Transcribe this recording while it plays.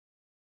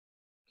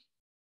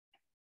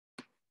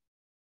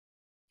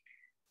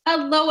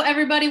Hello,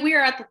 everybody. We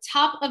are at the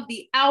top of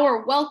the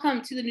hour.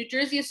 Welcome to the New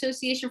Jersey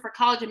Association for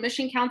College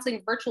Admission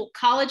Counseling Virtual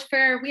College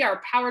Fair. We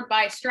are powered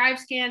by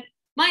StriveScan.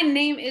 My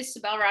name is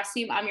Sibel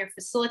Rasim. I'm your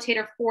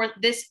facilitator for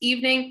this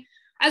evening.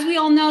 As we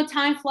all know,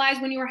 time flies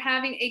when you are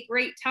having a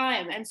great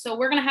time. And so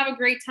we're going to have a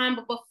great time.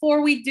 But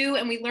before we do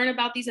and we learn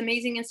about these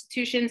amazing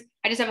institutions,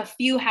 I just have a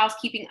few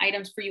housekeeping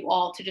items for you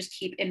all to just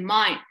keep in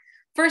mind.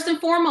 First and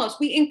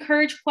foremost, we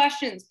encourage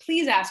questions.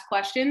 Please ask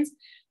questions.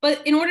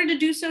 But in order to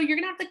do so, you're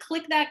gonna have to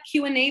click that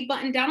Q&A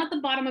button down at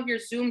the bottom of your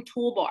Zoom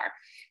toolbar.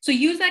 So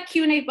use that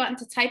Q&A button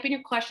to type in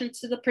your questions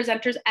to the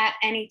presenters at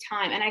any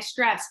time. And I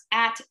stress,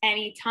 at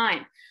any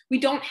time. We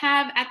don't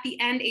have at the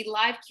end a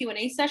live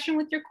Q&A session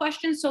with your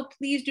questions, so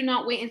please do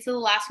not wait until the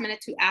last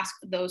minute to ask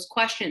those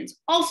questions.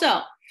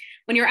 Also,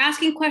 when you're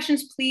asking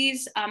questions,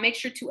 please make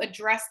sure to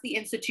address the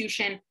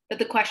institution that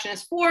the question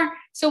is for,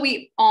 so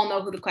we all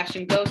know who the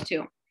question goes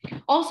to.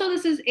 Also,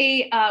 this is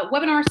a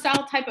webinar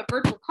style type of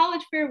virtual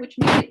college fair, which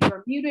means that you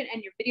are muted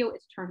and your video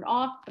is turned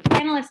off. The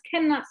panelists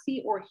cannot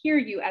see or hear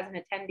you as an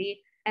attendee,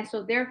 and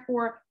so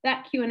therefore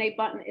that Q&A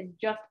button is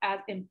just as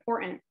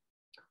important.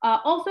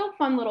 Also,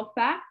 fun little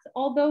fact,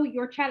 although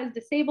your chat is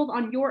disabled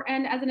on your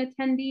end as an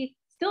attendee,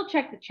 still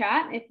check the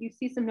chat if you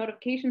see some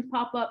notifications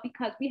pop up,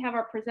 because we have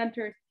our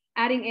presenters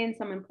adding in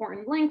some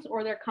important links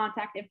or their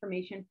contact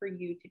information for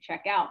you to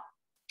check out.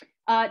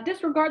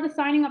 Disregard the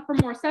signing up for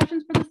more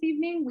sessions for this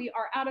evening. We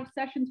are out of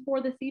sessions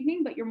for this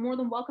evening, but you're more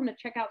than welcome to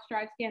check out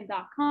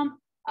strivescan.com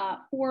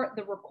for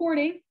the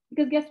recording,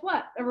 because guess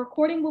what? A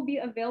recording will be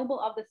available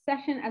of the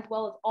session as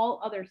well as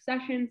all other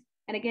sessions.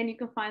 And again, you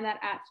can find that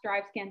at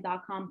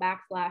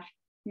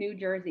strivescan.com/New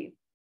Jersey.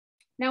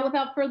 Now,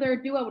 without further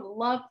ado, I would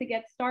love to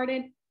get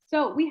started.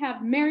 So we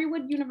have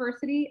Marywood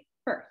University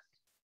first.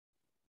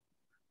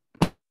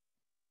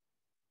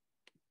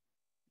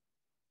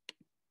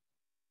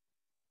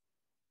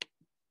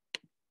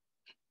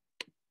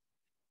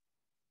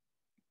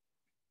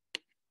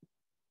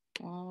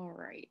 All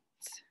right.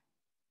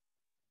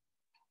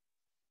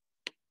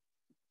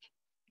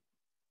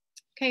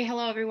 Okay,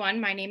 hello everyone.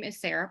 My name is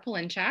Sarah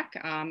Polinchak.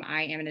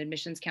 I am an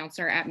admissions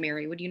counselor at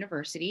Marywood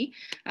University.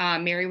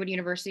 Marywood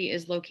University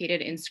is located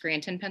in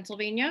Scranton,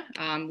 Pennsylvania.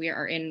 We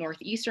are in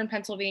northeastern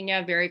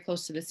Pennsylvania, very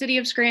close to the city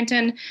of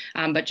Scranton,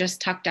 but just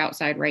tucked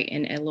outside right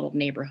in a little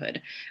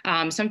neighborhood.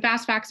 Some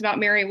fast facts about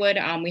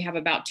Marywood. We have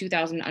about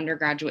 2,000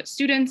 undergraduate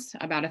students,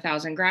 about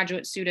 1,000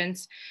 graduate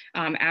students.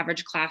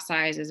 Average class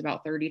size is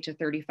about 30 to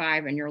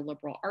 35 in your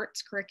liberal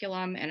arts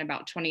curriculum and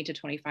about 20 to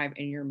 25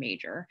 in your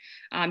major.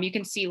 You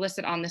can see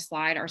listed on this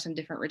slide are some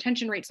different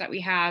retention rates that we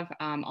have.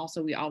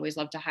 Also, we always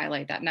love to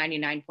highlight that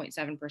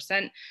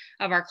 99.7%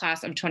 of our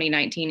class of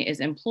 2019 is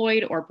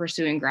employed or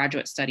pursuing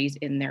graduate studies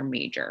in their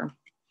major.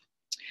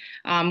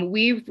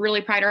 We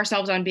really pride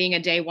ourselves on being a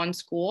day one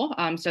school.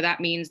 So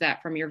that means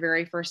that from your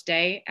very first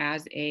day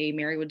as a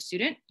Marywood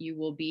student, you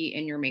will be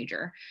in your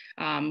major.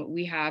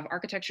 We have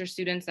architecture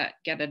students that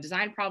get a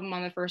design problem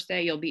on the first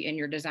day. You'll be in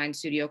your design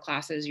studio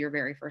classes your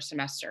very first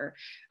semester.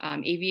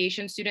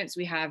 Aviation students,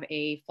 we have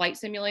a flight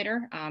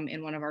simulator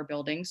in one of our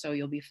buildings, so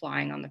you'll be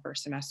flying on the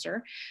first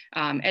semester.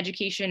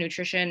 Education,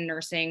 nutrition,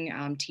 nursing,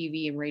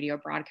 TV and radio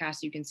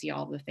broadcast, you can see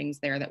all the things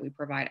there that we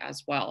provide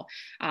as well.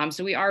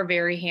 So we are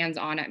very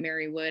hands-on at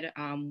Marywood.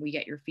 We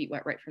get your feet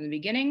wet right from the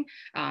beginning.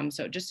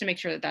 So just to make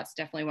sure that that's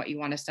definitely what you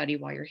want to study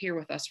while you're here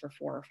with us for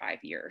 4 or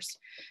 5 years.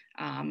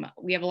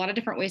 We have a lot of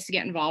different ways to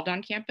get involved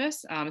on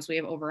campus. So we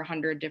have over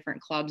 100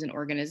 different clubs and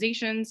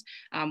organizations,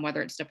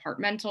 whether it's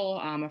departmental,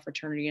 a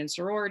fraternity and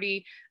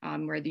sorority,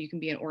 whether you can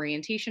be an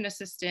orientation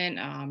assistant,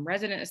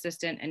 resident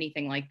assistant,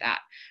 anything like that.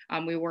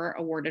 We were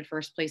awarded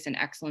first place in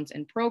excellence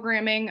in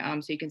programming.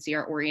 So you can see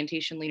our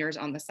orientation leaders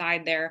on the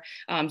side there.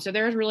 So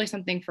there's really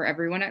something for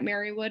everyone at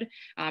Marywood.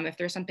 If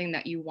there's something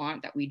that you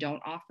want that we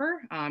don't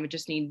offer, it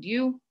just needs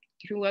you,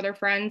 2 other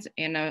friends,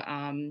 and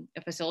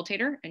a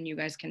facilitator, and you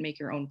guys can make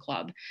your own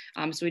club.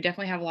 So we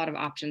definitely have a lot of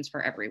options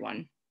for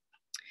everyone.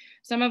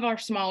 Some of our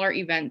smaller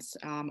events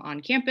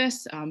on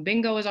campus,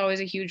 bingo is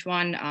always a huge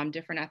one,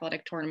 different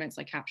athletic tournaments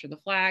like Capture the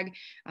Flag,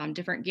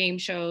 different game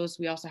shows.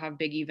 We also have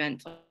big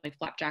events like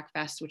Flapjack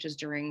Fest, which is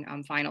during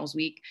finals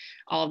week.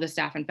 All of the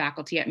staff and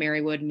faculty at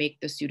Marywood make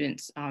the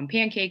students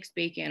pancakes,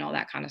 bacon, all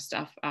that kind of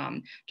stuff,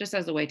 just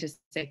as a way to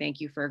say thank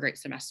you for a great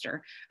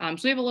semester. So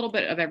we have a little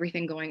bit of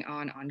everything going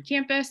on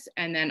campus,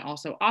 and then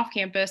also off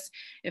campus.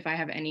 If I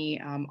have any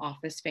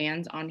office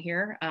fans on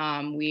here,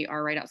 we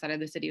are right outside of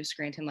the city of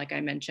Scranton, like I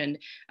mentioned.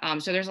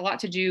 So there's a lot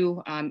to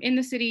do in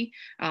the city,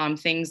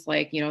 things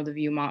like, the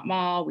Viewmont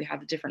Mall. We have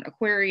the different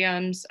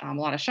aquariums, a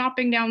lot of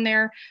shopping down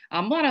there,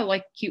 a lot of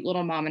like cute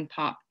little mom and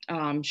pop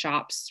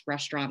shops,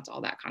 restaurants,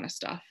 all that kind of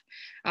stuff.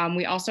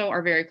 We also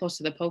are very close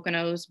to the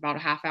Poconos, about a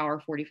half hour,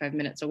 45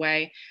 minutes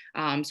away.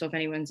 So if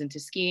anyone's into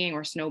skiing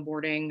or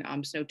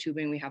snowboarding, snow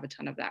tubing, we have a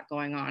ton of that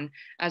going on,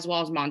 as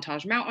well as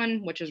Montage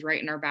Mountain, which is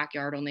right in our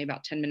backyard, only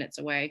about 10 minutes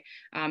away.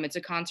 It's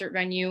a concert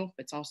venue.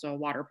 It's also a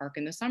water park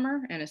in the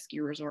summer and a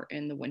ski resort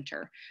in the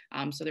winter.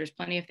 So there's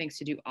plenty of things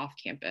to do off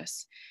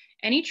campus.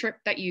 Any trip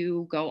that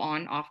you go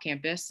on off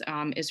campus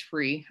is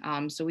free.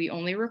 So we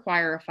only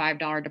require a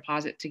 $5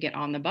 deposit to get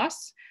on the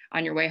bus.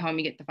 On your way home,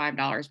 you get the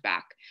 $5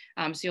 back.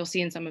 So you'll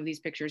see in some of these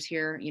pictures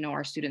here,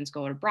 our students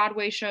go to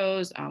Broadway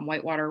shows,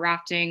 whitewater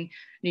rafting,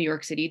 New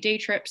York City day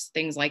trips,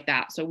 things like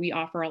that. So we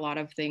offer a lot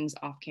of things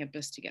off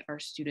campus to get our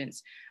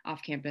students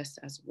off campus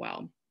as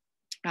well.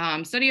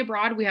 Study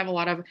abroad, we have a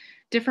lot of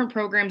different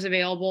programs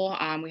available.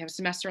 We have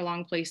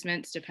semester-long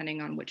placements depending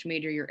on which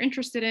major you're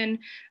interested in.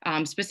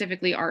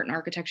 Specifically, art and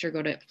architecture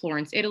go to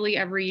Florence, Italy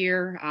every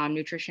year.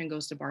 Nutrition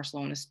goes to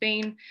Barcelona,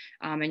 Spain.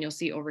 And you'll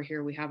see over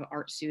here, we have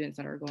art students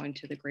that are going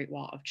to the Great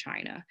Wall of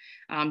China.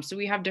 So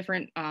we have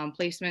different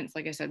placements,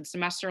 like I said,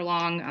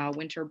 semester-long,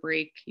 winter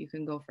break, you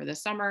can go for the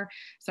summer,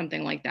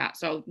 something like that.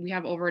 So we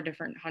have over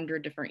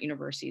 100 different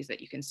universities that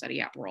you can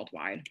study at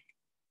worldwide.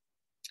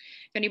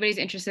 If anybody's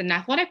interested in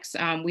athletics,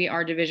 we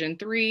are Division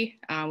III.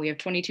 We have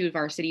 22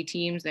 varsity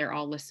teams. They're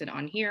all listed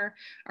on here,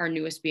 our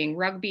newest being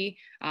rugby.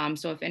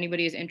 So if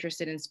anybody is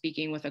interested in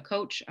speaking with a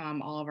coach,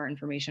 all of our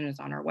information is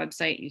on our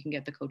website. You can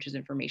get the coach's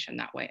information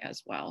that way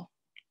as well.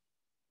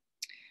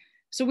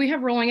 So we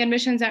have rolling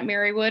admissions at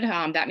Marywood.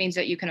 That means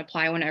that you can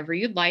apply whenever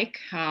you'd like.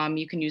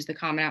 You can use the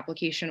Common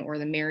Application or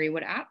the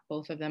Marywood app.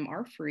 Both of them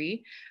are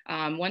free.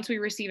 Once we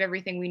receive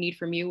everything we need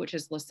from you, which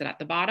is listed at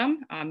the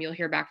bottom, you'll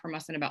hear back from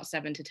us in about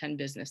 7 to 10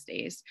 business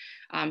days.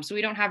 So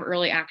we don't have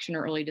early action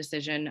or early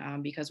decision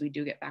because we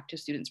do get back to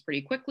students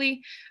pretty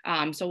quickly.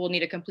 So we'll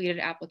need a completed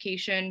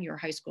application, your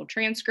high school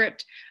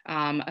transcript,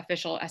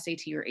 official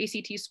SAT or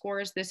ACT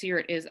scores. This year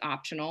it is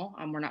optional.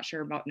 We're not sure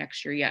about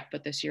next year yet,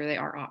 but this year they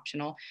are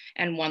optional,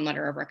 and one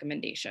letter of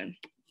recommendation.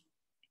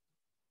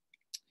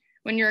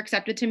 When you're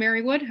accepted to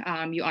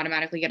Marywood, you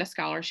automatically get a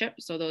scholarship.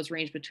 So those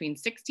range between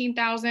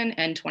 $16,000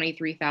 and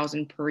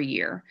 $23,000 per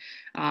year.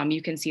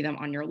 You can see them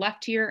on your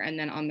left here, and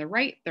then on the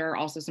right, there are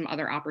also some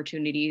other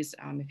opportunities.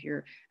 If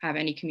you have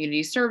any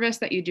community service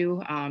that you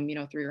do,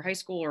 through your high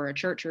school or a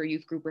church or a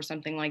youth group or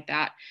something like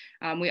that.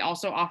 We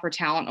also offer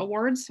talent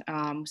awards,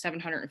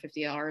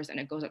 $750, and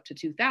it goes up to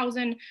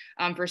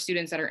 $2,000 for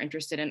students that are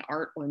interested in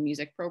art or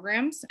music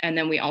programs. And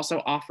then we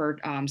also offer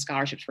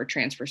scholarships for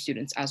transfer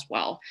students as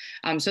well.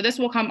 So this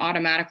will come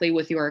automatically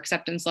with your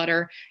acceptance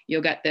letter.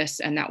 You'll get this,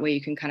 and that way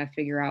you can kind of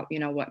figure out,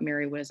 what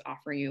Marywood is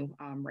offering you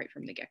right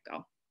from the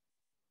get-go.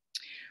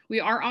 We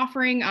are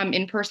offering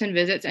in-person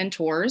visits and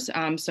tours.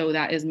 So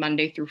that is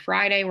Monday through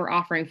Friday. We're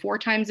offering 4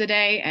 times a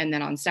day. And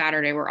then on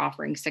Saturday, we're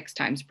offering 6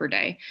 times per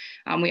day.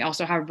 We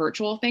also have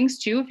virtual things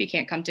too, if you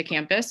can't come to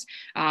campus.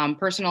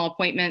 Personal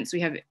appointments,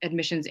 we have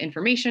admissions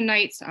information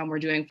nights. We're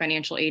doing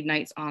financial aid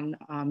nights on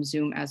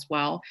Zoom as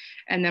well.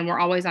 And then we're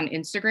always on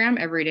Instagram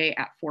every day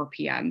at 4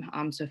 p.m.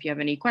 So if you have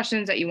any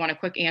questions that you want a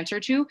quick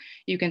answer to,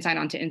 you can sign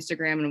on to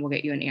Instagram and we'll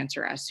get you an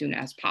answer as soon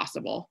as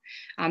possible.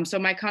 So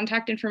my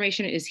contact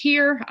information is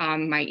here.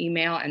 My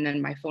email, and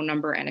then my phone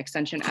number and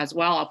extension as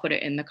well. I'll put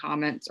it in the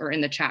comments, or in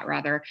the chat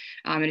rather.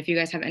 And if you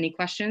guys have any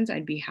questions,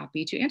 I'd be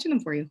happy to answer them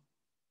for you.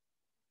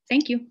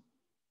 Thank you.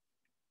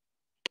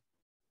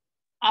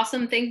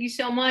 Awesome, thank you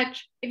so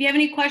much. If you have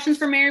any questions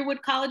for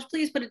Marywood College,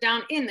 please put it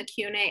down in the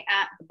Q&A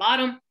at the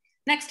bottom.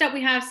 Next up,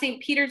 we have St.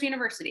 Peter's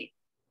University.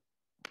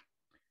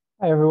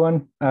 Hi,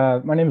 everyone.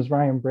 My name is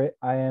Ryan Britt.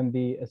 I am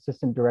the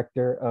Assistant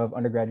Director of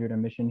Undergraduate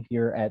Admission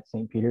here at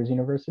St. Peter's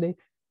University.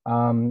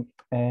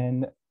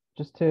 And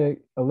just a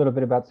little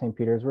bit about St.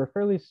 Peter's, we're a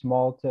fairly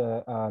small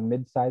to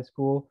mid-sized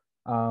school.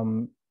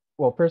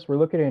 Well, first, we're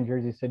located in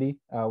Jersey City.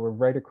 We're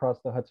right across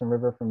the Hudson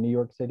River from New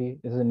York City.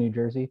 This is in New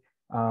Jersey.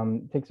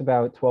 It takes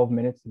about 12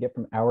 minutes to get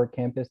from our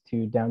campus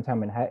to downtown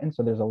Manhattan.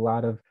 So there's a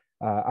lot of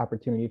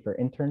opportunity for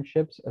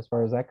internships as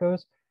far as that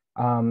goes.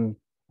 And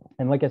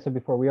like I said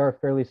before, we are a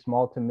fairly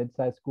small to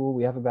mid-sized school.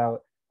 We have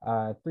about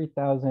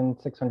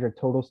 3,600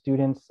 total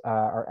students.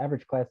 Our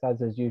average class size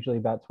is usually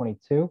about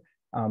 22.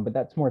 But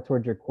that's more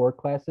towards your core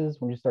classes.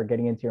 When you start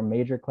getting into your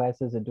major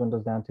classes, it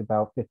dwindles down to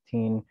about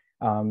 15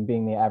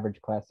 being the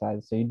average class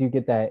size. So you do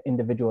get that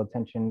individual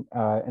attention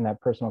and that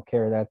personal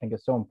care that I think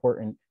is so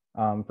important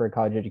for a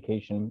college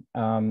education.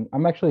 I'm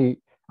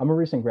a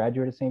recent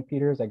graduate of St.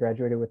 Peter's. I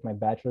graduated with my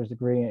bachelor's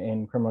degree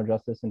in criminal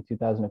justice in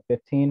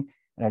 2015,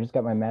 and I just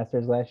got my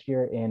master's last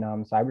year in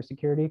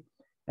cybersecurity.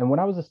 And when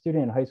I was a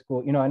student in high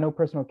school, I know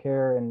personal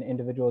care and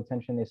individual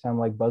attention, they sound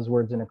like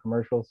buzzwords in a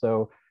commercial.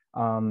 So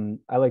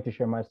I like to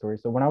share my story.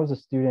 So when I was a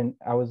student,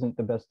 I wasn't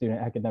the best student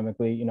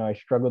academically. I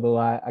struggled a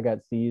lot. I got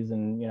C's,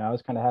 and I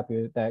was kind of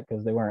happy with that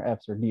because they weren't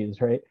F's or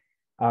D's, right?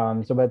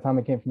 So by the time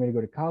it came for me to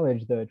go to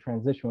college, the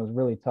transition was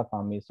really tough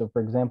on me. So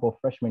for example,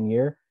 freshman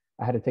year,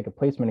 I had to take a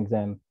placement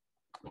exam.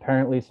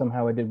 Apparently,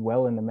 somehow I did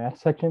well in the math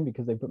section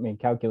because they put me in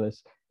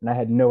calculus, and I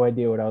had no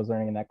idea what I was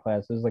learning in that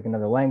class. It was like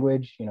another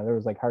language. There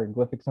was like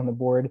hieroglyphics on the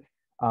board.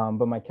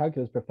 But my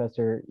calculus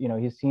professor,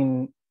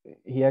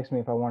 he asked me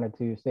if I wanted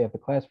to stay at the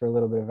class for a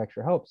little bit of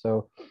extra help.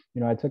 So,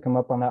 I took him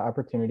up on that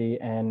opportunity,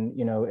 and,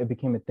 it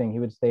became a thing. He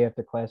would stay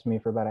after class with me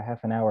for about a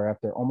half an hour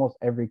after almost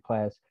every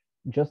class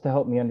just to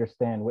help me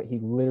understand what he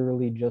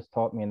literally just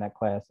taught me in that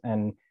class.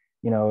 And,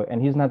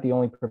 and he's not the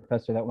only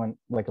professor that went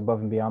like above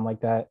and beyond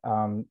like that.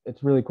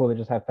 It's really cool to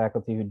just have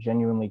faculty who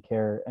genuinely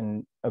care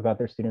and about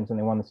their students and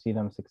they want to see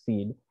them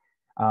succeed.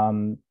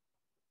 So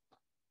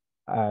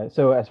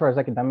as far as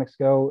academics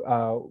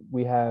go,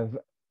 we have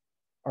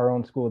our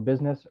own School of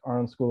Business, our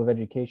own School of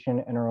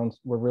Education, and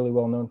we're really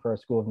well known for our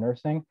School of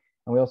Nursing.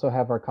 And we also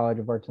have our College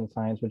of Arts and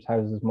Science, which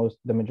houses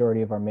the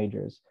majority of our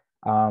majors.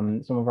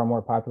 Some of our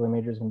more popular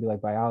majors can be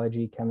like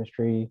biology,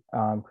 chemistry,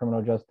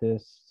 criminal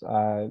justice,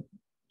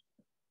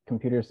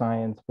 computer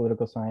science,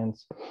 political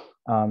science,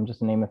 just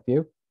to name a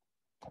few.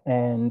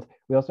 And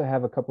we also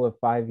have a couple of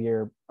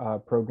 5-year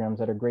programs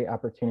that are great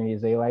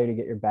opportunities. They allow you to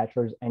get your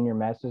bachelor's and your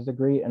master's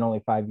degree in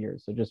only 5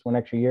 years. So just one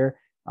extra year,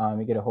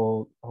 you get a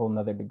whole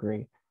nother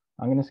degree.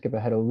 I'm going to skip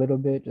ahead a little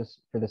bit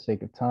just for the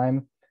sake of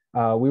time.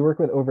 We work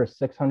with over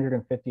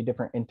 650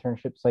 different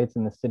internship sites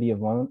in the city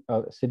alone.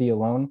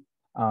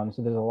 So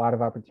there's a lot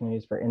of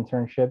opportunities for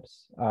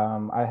internships.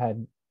 I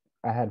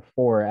had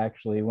 4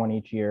 actually, one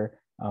each year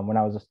when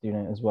I was a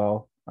student as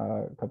well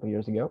a couple of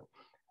years ago.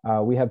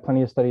 We have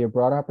plenty of study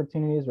abroad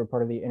opportunities. We're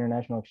part of the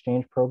international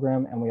exchange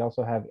program, and we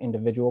also have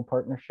individual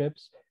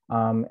partnerships.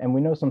 And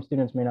we know some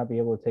students may not be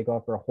able to take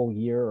off for a whole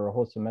year or a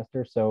whole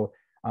semester, so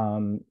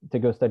to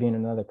go study in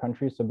another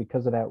country. So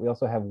because of that, we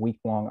also have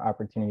week-long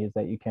opportunities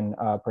that you can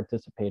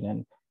participate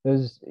in.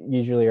 Those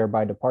usually are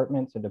by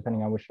department, so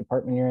depending on which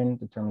department you're in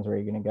determines where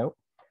you're going to go.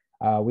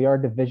 We are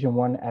Division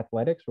I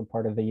athletics. We're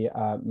part of the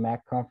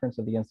MAC conference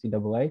of the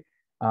NCAA.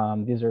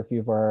 These are a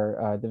few of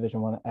our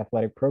Division I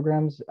athletic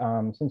programs.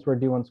 Since we're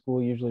D1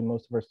 school, usually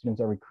most of our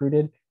students are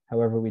recruited.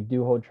 However, we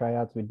do hold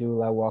tryouts. We do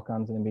allow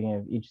walk-ons in the beginning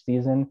of each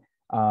season.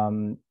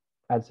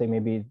 I'd say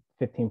maybe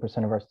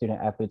 15% of our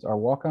student athletes are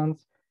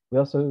walk-ons. We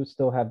also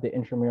still have the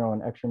intramural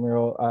and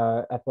extramural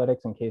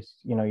athletics in case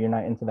you're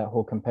not into that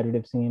whole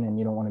competitive scene and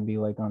you don't want to be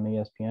like on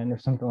ESPN or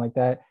something like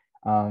that.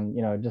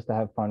 Just to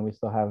have fun, we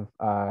still have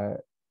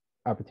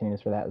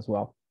opportunities for that as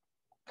well.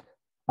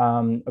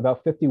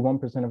 About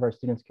 51% of our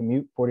students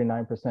commute,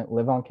 49%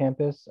 live on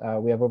campus.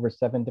 We have over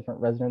 7 different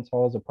residence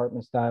halls,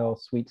 apartment style,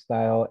 suite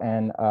style,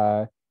 and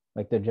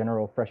like the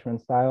general freshman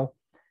style.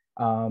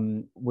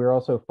 We're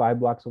also 5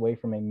 blocks away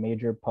from a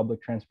major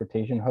public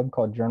transportation hub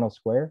called Journal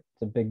Square.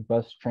 It's a big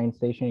bus train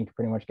station. You can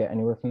pretty much get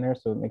anywhere from there.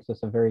 So it makes us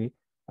a very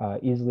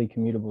easily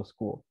commutable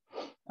school.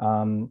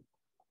 And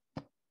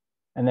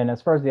then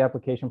as far as the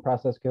application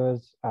process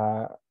goes,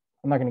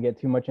 I'm not going to get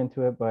too much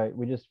into it, but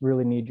we just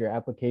really need your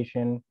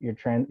application,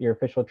 your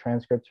official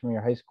transcripts from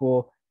your high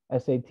school,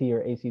 SAT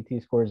or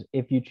ACT scores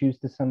if you choose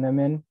to send them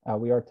in.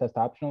 We are test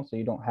optional, so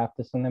you don't have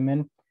to send them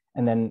in.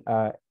 And then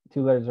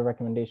 2 letters of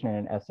recommendation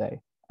and an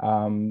essay.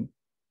 I'm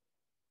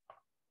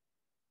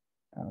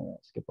gonna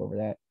skip over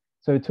that.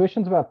 So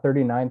tuition's about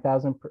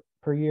 $39,000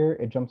 per year.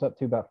 It jumps up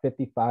to about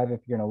 $55,000 if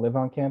you're going to live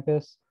on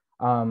campus.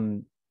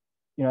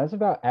 That's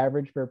about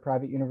average for a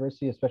private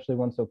university, especially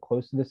one so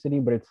close to the city,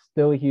 but it's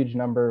still a huge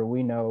number.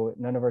 We know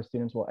none of our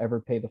students will ever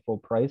pay the full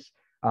price.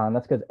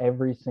 That's because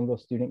every single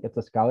student gets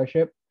a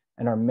scholarship,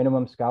 and our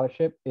minimum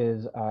scholarship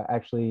is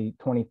actually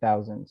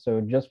 $20,000. So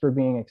just for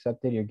being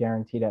accepted, you're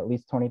guaranteed at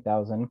least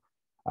 $20,000.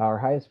 Our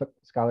highest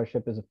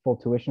scholarship is a full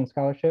tuition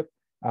scholarship,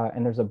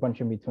 and there's a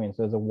bunch in between.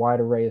 So there's a wide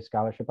array of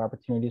scholarship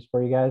opportunities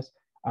for you guys.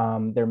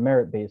 They're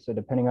merit-based, so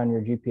depending on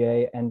your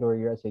GPA and or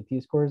your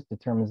SAT scores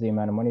determines the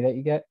amount of money that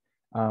you get.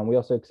 We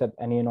also accept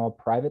any and all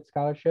private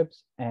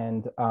scholarships,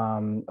 and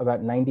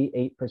about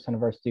 98%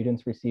 of our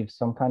students receive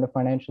some kind of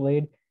financial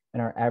aid,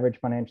 and our average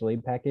financial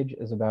aid package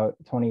is about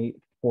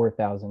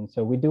 $24,000.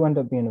 So we do end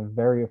up being a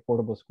very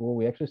affordable school.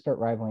 We actually start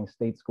rivaling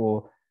state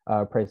school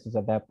prices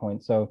at that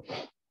point. So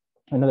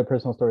another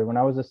personal story, when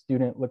I was a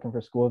student looking for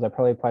schools, I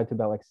probably applied to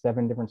about like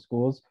 7 different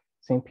schools.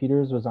 St.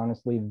 Peter's was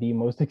honestly the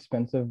most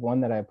expensive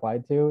one that I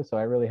applied to, so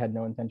I really had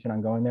no intention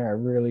on going there. I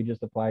really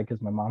just applied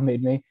because my mom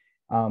made me.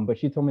 But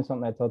she told me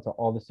something I tell to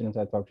all the students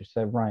I talked to. She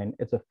said, Ryan,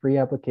 it's a free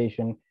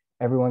application.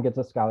 Everyone gets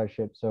a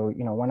scholarship. So,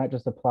 why not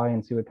just apply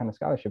and see what kind of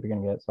scholarship you're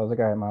going to get? So I was like,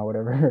 all right, Ma,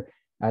 whatever.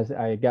 As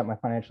I got my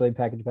financial aid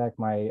package back,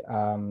 my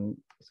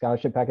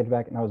scholarship package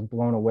back, and I was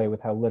blown away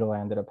with how little I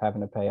ended up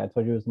having to pay. I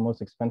told you it was the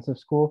most expensive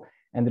school,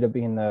 ended up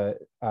being the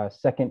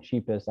second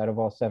cheapest out of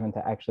all 7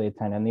 to actually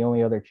attend. And the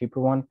only other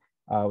cheaper one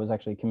was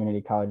actually community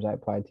college I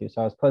applied to.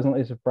 So I was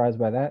pleasantly surprised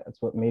by that.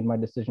 That's what made my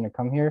decision to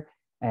come here.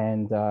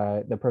 And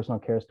the personal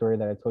care story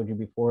that I told you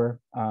before,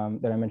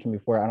 that I mentioned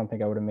before, I don't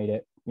think I would have made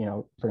it,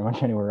 pretty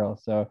much anywhere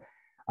else. So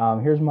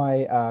here's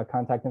my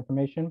contact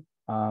information.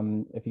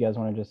 If you guys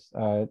want to just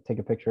take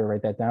a picture,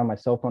 write that down. My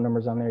cell phone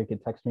number's on there. You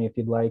could text me if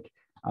you'd like.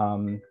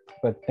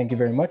 But thank you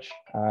very much.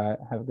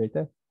 Have a great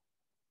day.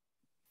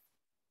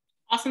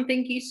 Awesome.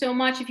 Thank you so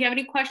much. If you have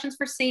any questions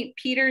for St.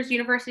 Peter's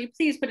University,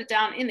 please put it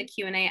down in the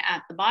Q&A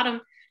at the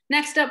bottom.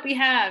 Next up, we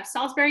have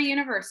Salisbury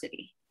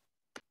University.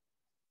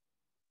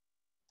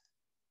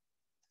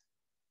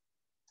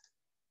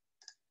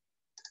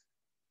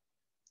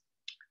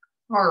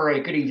 All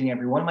right, good evening,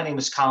 everyone. My name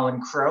is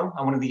Colin Crow.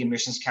 I'm one of the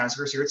admissions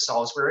counselors here at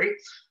Salisbury.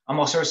 I'm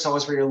also a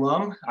Salisbury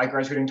alum. I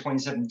graduated in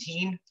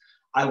 2017.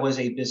 I was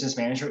a business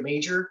management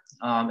major,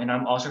 and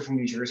I'm also from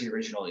New Jersey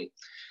originally.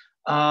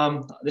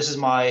 This is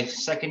my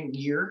second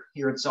year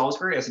here at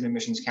Salisbury as an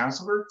admissions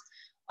counselor.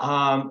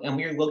 And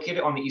we are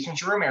located on the Eastern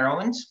Shore of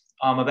Maryland,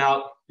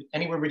 about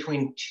anywhere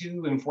between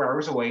 2 and 4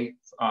 hours away,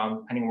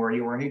 depending where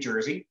you are in New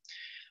Jersey.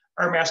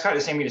 Our mascot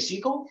is Sammy the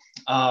Seagull.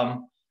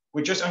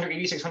 We're just under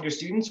 8,600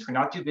 students. We're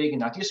not too big and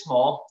not too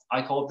small.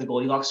 I call it the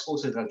Goldilocks school,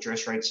 so that's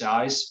just right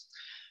size.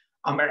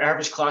 Our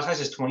average class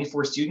size is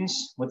 24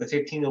 students with a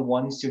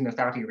 15-to-1 student to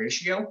faculty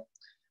ratio.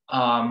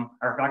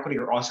 Our faculty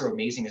are also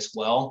amazing as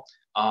well.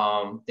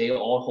 They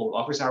all hold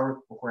office hours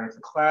before and after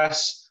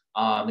class.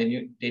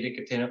 They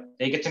get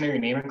to know your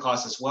name in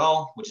class as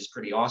well, which is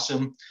pretty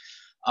awesome.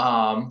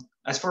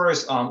 As far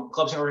as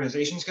clubs and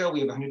organizations go,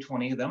 we have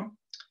 120 of them.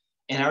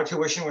 And our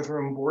tuition with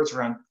room and boards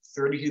around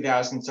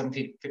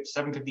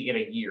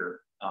 $32,758 a year,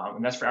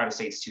 and that's for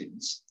out-of-state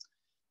students.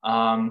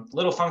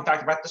 Little fun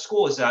fact about the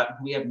school is that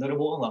we have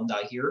notable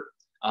alumni here.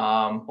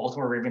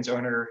 Baltimore Ravens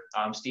owner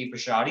Steve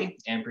Bisciotti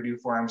and Purdue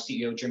Forum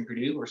CEO Jim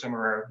Purdue are some of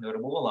our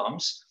notable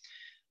alums.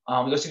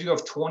 We also do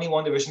have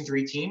 21 Division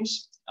III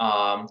teams.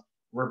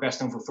 We're best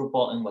known for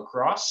football and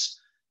lacrosse.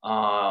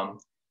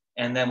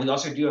 And then we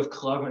also do have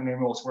club and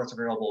intramural sports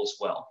available as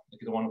well,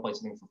 if you don't want to play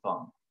something for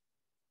fun.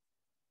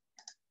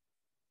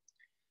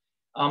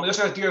 We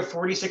also do have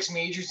 46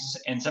 majors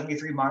and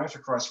 73 minors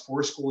across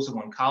 4 schools and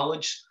 1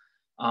 college.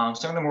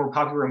 Some of the more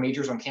popular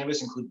majors on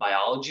campus include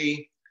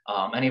biology,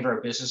 any of our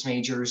business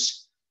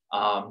majors.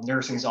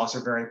 Nursing is also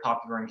very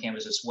popular on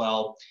campus as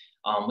well.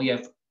 We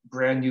have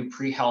brand new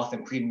pre-health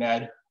and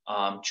pre-med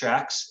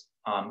tracks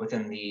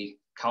within the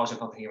College of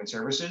Health and Human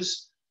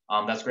Services.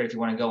 That's great if you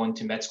want to go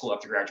into med school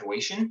after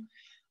graduation.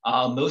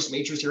 Most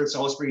majors here at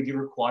Salisbury do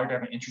require to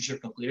have an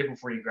internship completed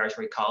before you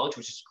graduate college,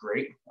 which is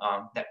great.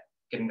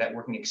 Getting that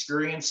working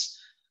experience.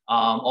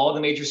 All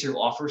the majors here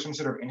offer some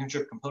sort of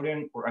internship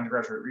component or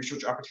undergraduate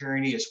research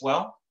opportunity as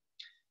well.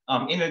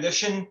 In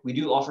addition, we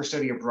do offer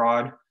study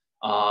abroad.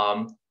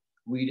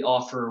 We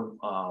offer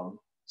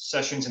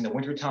sessions in the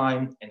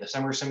wintertime, in the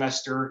summer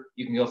semester.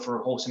 You can go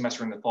for a whole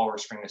semester in the fall or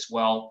spring as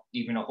well,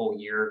 even a whole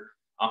year.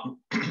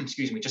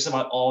 Excuse me, just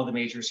about all of the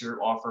majors here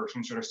offer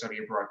some sort of study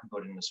abroad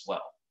component as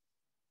well.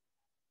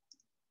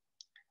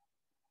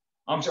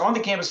 So on the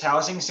campus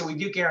housing, so we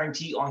do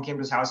guarantee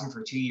on-campus housing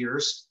for 2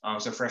 years,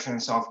 so freshman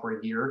and sophomore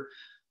year.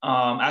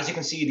 As you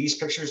can see, these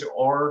pictures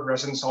are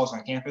residence halls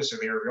on campus, so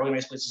they are really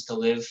nice places to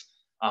live.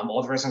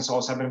 All the residence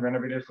halls have been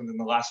renovated within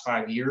the last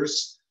 5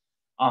 years.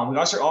 We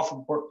also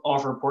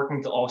offer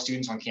parking to all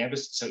students on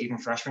campus, so even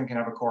freshmen can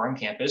have a car on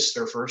campus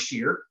their first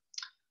year.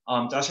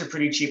 It's also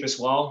pretty cheap as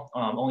well,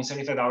 only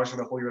 $75 for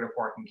the whole year to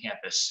park on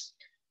campus.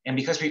 And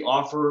because we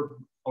offer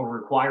or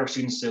require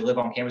students to live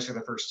on campus for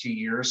the first 2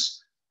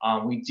 years,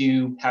 we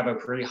do have a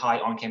pretty high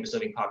on-campus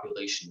living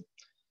population.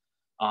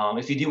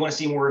 If you do want to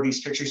see more of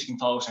these pictures, you can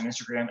follow us on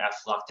Instagram at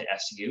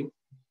flock2SU.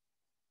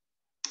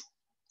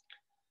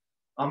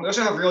 We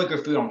also have really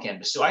good food on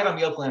campus. So I have a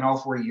meal plan all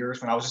 4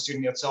 years when I was a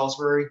student at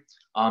Salisbury.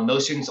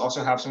 Those students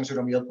also have some sort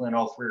of meal plan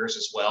all 4 years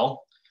as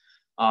well.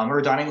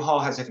 Our dining hall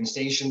has different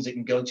stations that you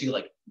can go to,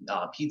 like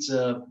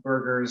pizza,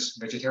 burgers,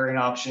 vegetarian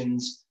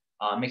options,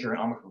 make your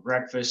own omelet for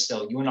breakfast,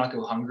 so you will not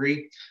go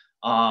hungry.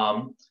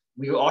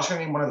 We are also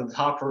named one of the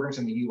top programs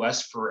in the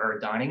US for our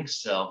dining.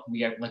 So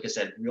we have, like I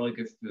said, really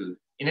good food.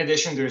 In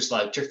addition, there's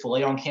like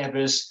Chick-fil-A on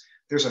campus.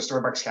 There's a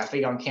Starbucks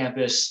cafe on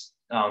campus.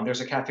 There's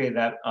a cafe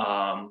that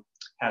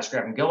has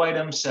grab and go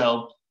items.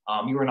 So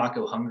you will not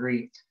go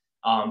hungry.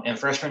 And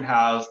freshmen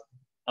have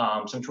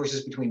some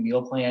choices between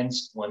meal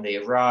plans when they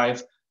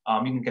arrive.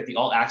 You can get the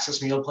all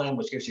access meal plan,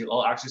 which gives you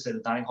all access to the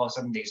dining hall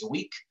 7 days a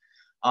week.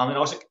 And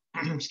also,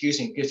 excuse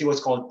me, gives you what's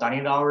called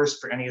dining hours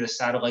for any of the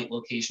satellite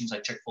locations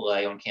like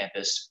Chick-fil-A on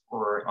campus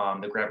or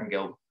the Grab and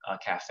Go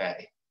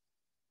Cafe.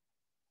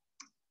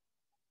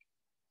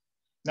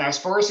 Now, as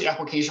far as the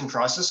application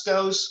process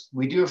goes,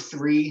 we do have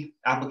 3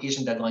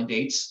 application deadline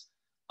dates.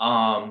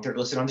 They're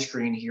listed on the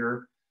screen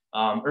here.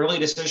 Early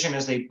decision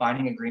is a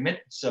binding agreement.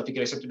 So if you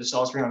get accepted to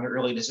Salisbury on the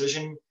early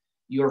decision,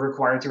 you are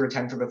required to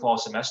attend for the fall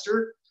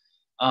semester.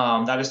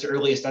 That is the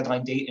earliest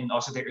deadline date and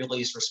also the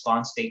earliest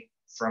response date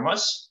from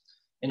us.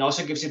 And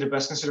also gives you the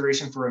best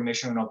consideration for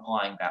admission and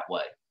applying that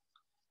way.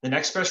 The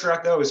next best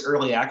route though is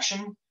early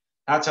action.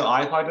 That's how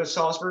I applied to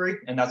Salisbury,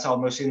 and that's how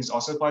most students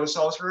also apply to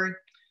Salisbury.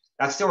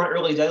 That's still an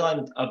early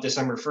deadline of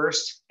December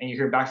 1st, and you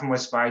hear back from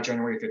us by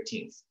January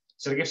 15th.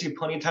 So it gives you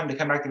plenty of time to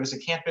come back to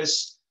visit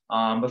campus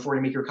before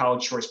you make your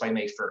college choice by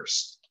May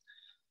 1st.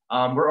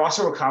 We're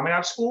also a Common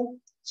App school.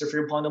 So if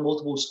you're applying to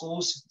multiple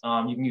schools,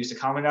 you can use the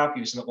Common App,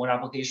 use one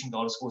application to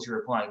all the schools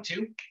you're applying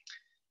to.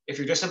 If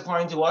you're just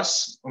applying to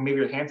us, or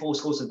maybe a handful of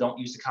schools that don't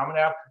use the Common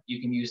App,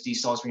 you can use the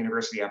Salisbury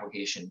University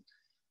application.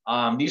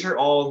 These are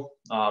all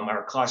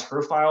our class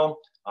profile,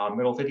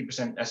 middle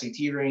 50%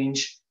 SAT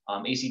range,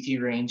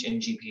 ACT range,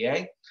 and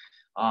GPA.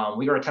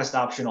 We are test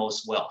optional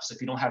as well. So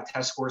if you don't have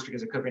test scores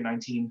because of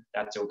COVID-19,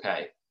 that's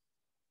okay.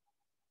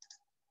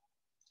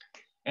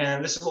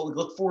 And this is what we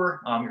look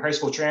for, your high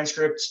school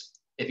transcripts.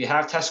 If you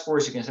have test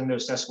scores, you can send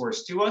those test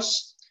scores to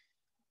us.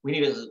 We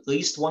need at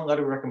least one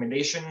letter of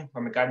recommendation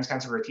from a guidance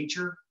counselor or a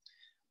teacher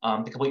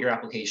to complete your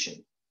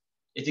application.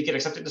 If you get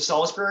accepted to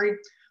Salisbury,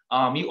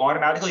 you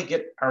automatically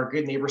get our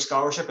Good Neighbor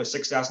Scholarship of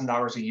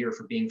 $6,000 a year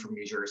for being from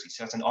New Jersey.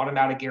 So that's an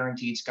automatic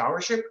guaranteed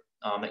scholarship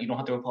that you don't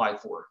have to apply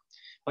for.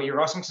 But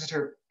you're also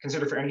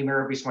considered for any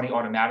merit-based money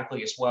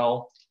automatically as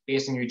well,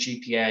 based on your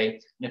GPA.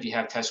 And if you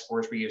have test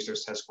scores, we use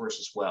those test scores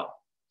as well.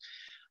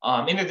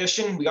 In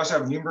addition, we also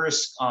have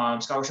numerous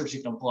scholarships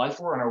you can apply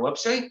for on our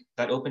website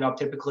that open up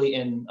typically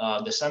in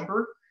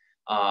December.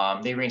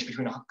 They range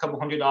between a couple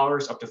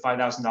 $100 up to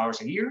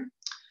 $5,000 a year.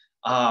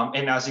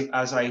 And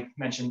as I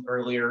mentioned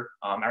earlier,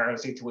 our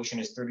out-of-state tuition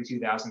is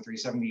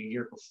 $32,370 a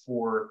year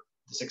before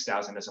the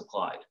 $6,000 is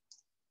applied.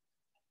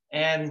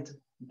 And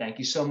thank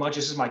you so much.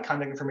 This is my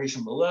contact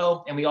information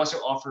below. And we also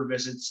offer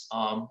visits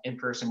in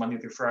person Monday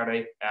through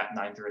Friday at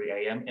 9:30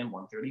 a.m. and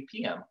 1:30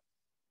 p.m.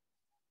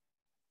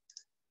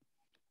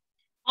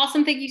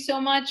 Awesome, thank you so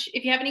much.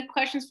 If you have any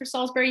questions for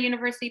Salisbury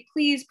University,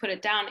 please put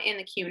it down in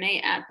the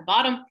Q&A at the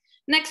bottom.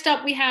 Next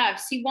up, we have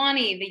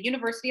Sewanee, the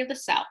University of the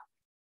South.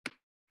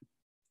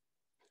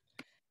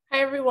 Hi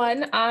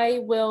everyone, I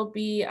will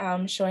be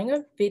showing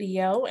a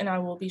video and I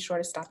will be sure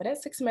to stop it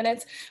at 6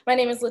 minutes. My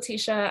name is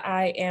Letitia.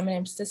 I am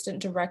an Assistant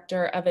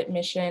Director of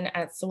Admission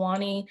at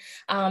Sewanee.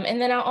 And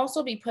then I'll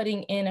also be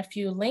putting in a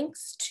few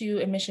links to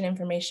admission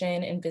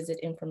information and visit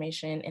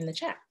information in the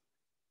chat.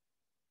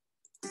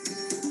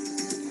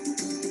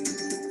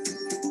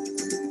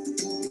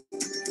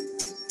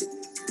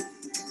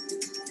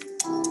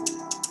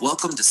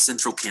 Welcome to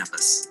Central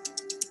Campus.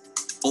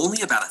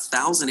 Only about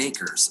 1,000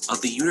 acres of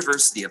the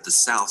University of the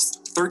South's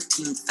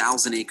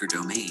 13,000 acre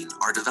domain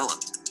are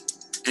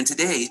developed. And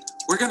today,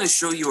 we're going to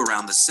show you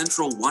around the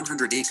central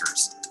 100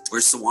 acres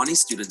where Sewanee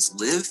students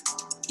live,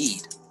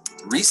 eat,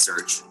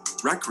 research,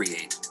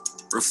 recreate,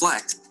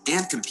 reflect,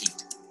 and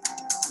compete.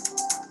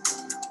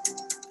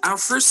 Our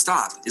first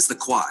stop is the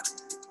Quad,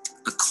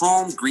 a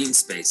calm green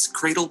space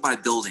cradled by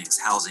buildings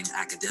housing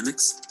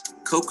academics,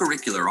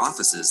 co-curricular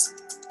offices,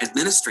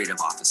 administrative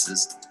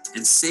offices,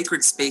 and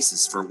sacred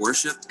spaces for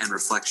worship and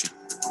reflection.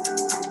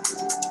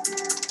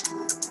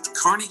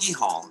 Carnegie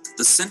Hall,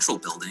 the central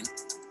building,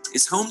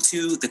 is home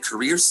to the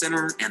Career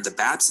Center and the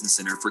Babson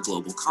Center for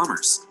Global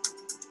Commerce.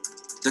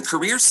 The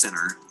Career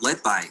Center,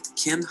 led by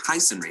Ken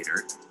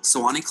Heisenrader,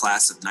 Sewanee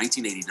class of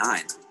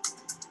 1989,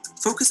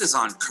 focuses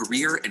on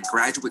career and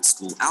graduate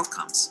school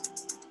outcomes.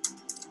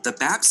 The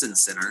Babson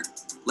Center,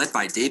 led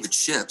by David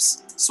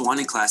Ships,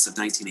 Sewanee class of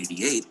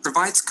 1988,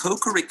 provides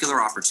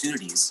co-curricular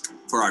opportunities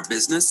for our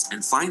business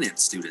and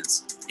finance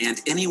students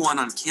and anyone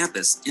on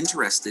campus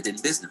interested in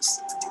business.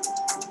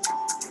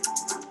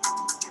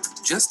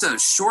 Just a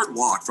short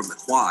walk from the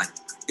Quad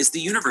is the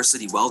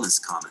University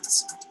Wellness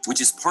Commons,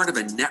 which is part of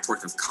a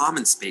network of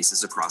common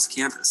spaces across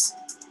campus.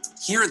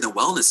 Here in the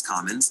Wellness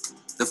Commons,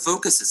 the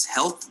focus is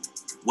health,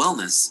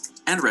 wellness,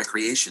 and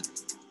recreation.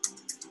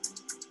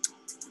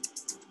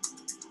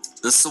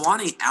 The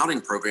Sewanee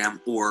Outing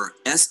Program, or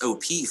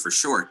SOP for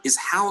short, is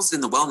housed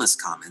in the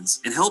Wellness Commons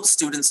and helps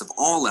students of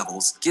all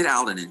levels get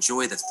out and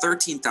enjoy the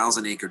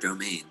 13,000 acre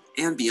domain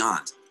and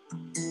beyond.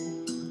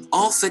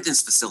 All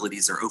fitness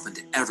facilities are open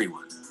to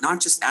everyone,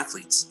 not just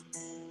athletes.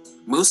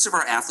 Most of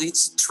our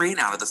athletes train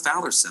out of the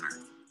Fowler Center.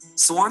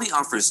 Sewanee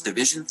offers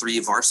Division III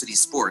varsity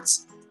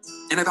sports,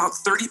 and about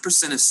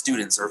 30% of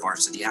students are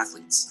varsity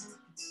athletes.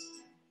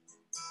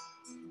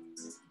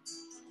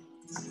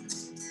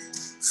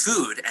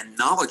 Food and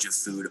knowledge of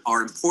food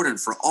are important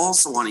for all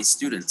Sewanee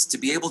students to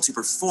be able to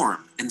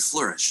perform and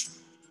flourish.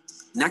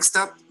 Next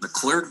up,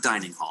 McClurg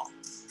Dining Hall.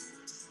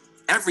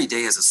 Every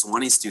day as a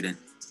Sewanee student,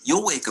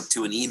 you'll wake up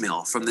to an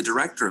email from the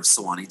director of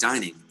Sewanee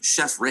Dining,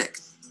 Chef Rick.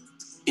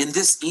 In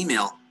this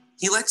email,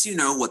 he lets you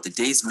know what the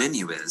day's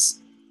menu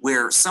is,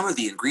 where some of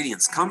the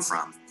ingredients come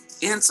from,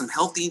 and some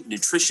healthy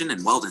nutrition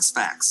and wellness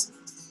facts.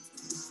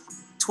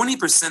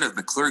 20% of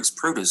McClurg's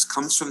produce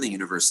comes from the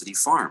university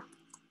farm,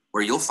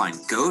 where you'll find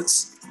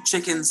goats,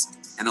 chickens,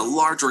 and a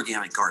large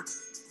organic garden.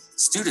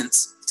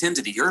 Students tend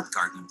to the herb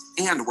garden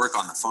and work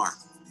on the farm.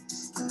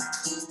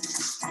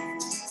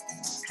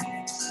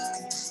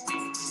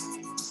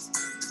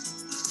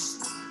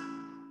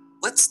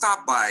 Let's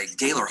stop by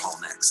Gaylor Hall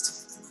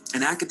next,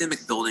 an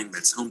academic building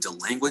that's home to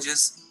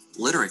languages,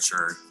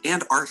 literature,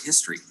 and art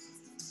history.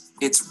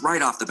 It's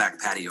right off the back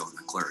patio of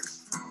McClurg.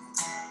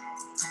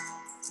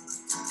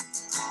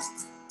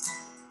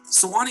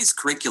 Sewanee's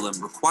curriculum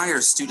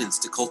requires students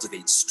to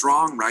cultivate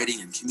strong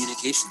writing and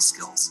communication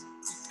skills,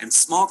 and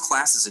small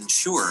classes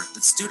ensure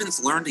that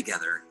students learn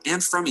together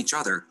and from each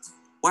other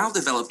while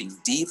developing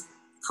deep,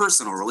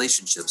 personal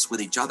relationships with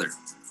each other.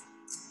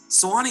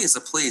 Sewanee is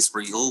a place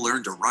where you'll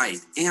learn to write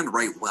and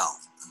write well.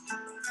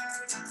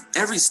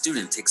 Every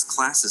student takes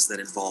classes that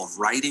involve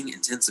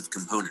writing-intensive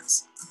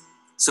components,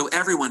 so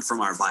everyone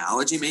from our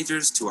biology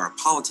majors to our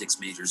politics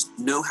majors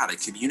know how to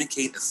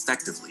communicate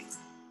effectively.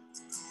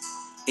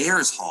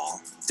 Ayers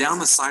Hall, down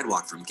the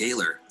sidewalk from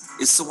Gaylor,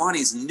 is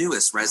Sewanee's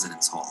newest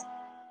residence hall.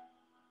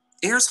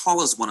 Ayers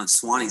Hall is one of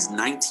Sewanee's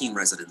 19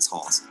 residence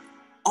halls,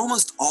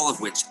 almost all of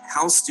which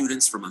house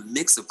students from a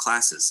mix of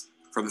classes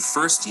from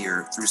first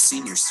year through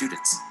senior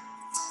students.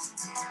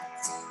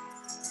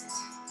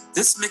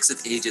 This mix of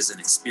ages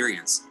and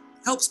experience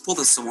helps pull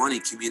the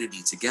Sewanee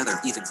community together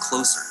even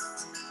closer,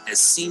 as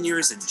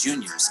seniors and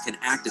juniors can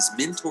act as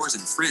mentors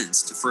and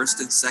friends to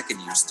first and second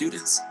year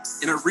students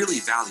in a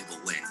really valuable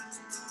way.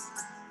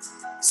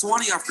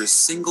 Sewanee offers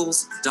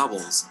singles,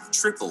 doubles,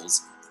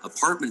 triples,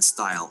 apartment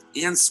style,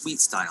 and suite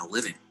style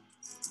living.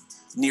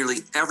 Nearly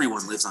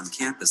everyone lives on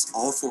campus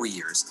all 4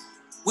 years,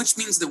 which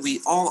means that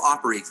we all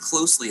operate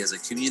closely as a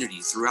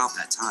community throughout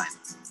that time.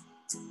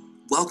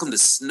 Welcome to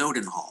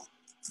Snowden Hall,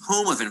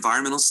 home of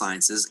environmental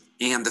sciences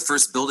and the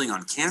first building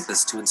on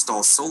campus to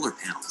install solar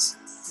panels.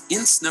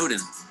 In Snowden,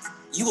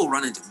 you will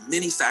run into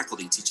many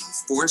faculty teaching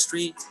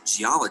forestry,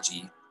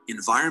 geology,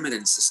 environment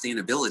and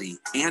sustainability,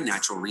 and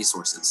natural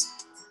resources.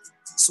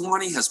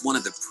 Sewanee has one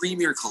of the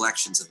premier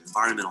collections of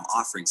environmental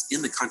offerings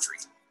in the country.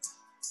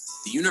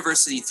 The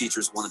university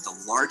features one of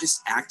the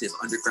largest active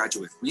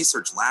undergraduate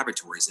research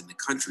laboratories in the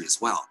country as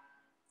well.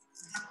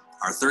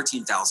 Our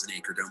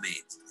 13,000-acre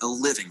domain, a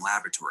living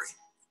laboratory.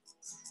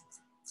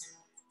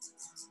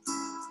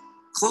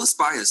 Close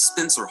by is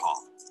Spencer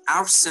Hall,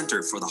 our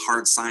center for the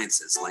hard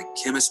sciences like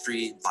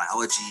chemistry,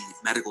 biology,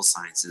 medical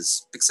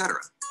sciences, etc.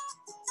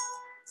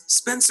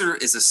 Spencer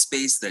is a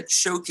space that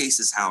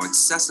showcases how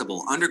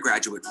accessible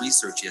undergraduate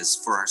research is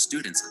for our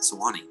students at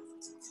Sewanee.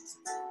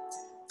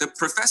 The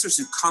professors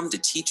who come to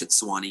teach at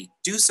Sewanee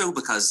do so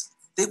because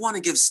they want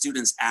to give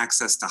students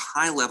access to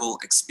high-level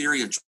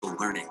experiential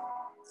learning.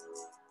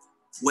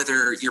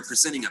 Whether you're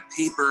presenting a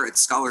paper at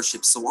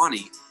Scholarship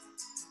Sewanee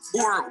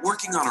or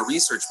working on a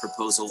research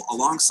proposal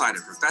alongside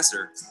a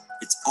professor,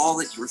 it's all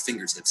at your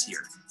fingertips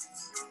here.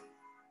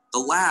 The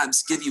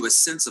labs give you a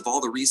sense of all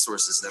the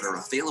resources that are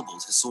available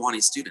to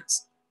Sewanee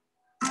students.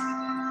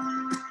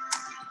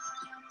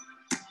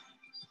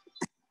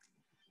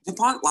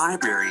 DuPont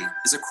Library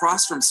is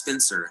across from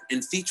Spencer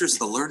and features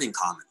the Learning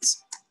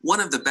Commons, one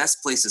of the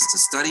best places to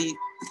study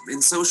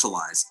and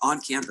socialize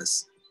on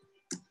campus.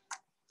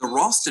 The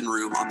Ralston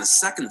Room on the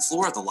second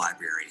floor of the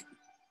library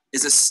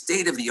is a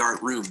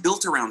state-of-the-art room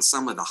built around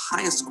some of the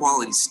highest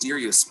quality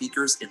stereo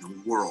speakers in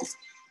the world.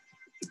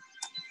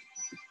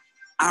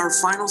 Our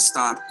final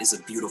stop is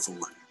a beautiful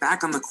one,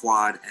 back on the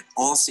quad at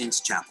All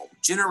Saints Chapel.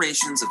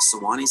 Generations of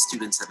Sewanee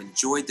students have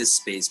enjoyed this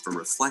space for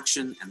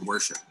reflection and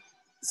worship.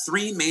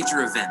 3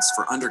 major events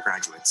for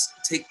undergraduates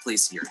take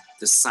place here.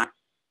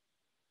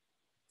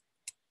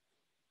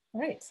 All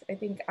right, I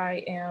think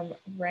I am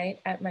right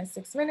at my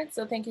 6 minutes,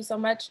 so thank you so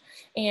much.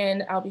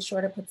 And I'll be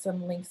sure to put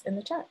some links in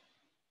the chat.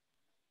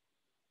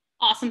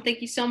 Awesome,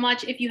 thank you so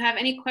much. If you have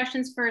any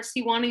questions for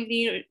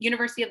Sewanee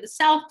University of the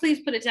South, please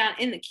put it down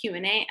in the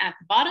Q&A at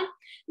the bottom.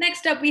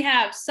 Next up, we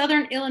have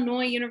Southern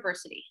Illinois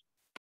University.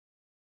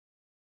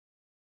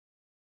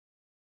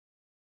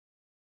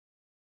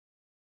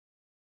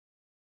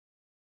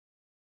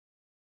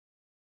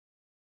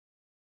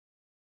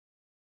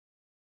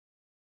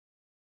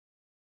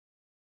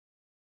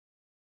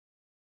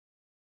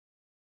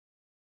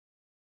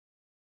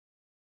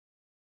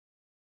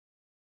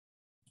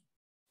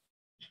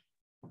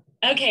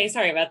 Okay,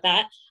 sorry about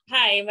that.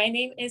 Hi, my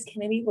name is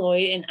Kennedy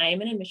Lloyd, and I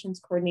am an admissions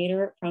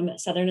coordinator from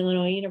Southern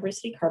Illinois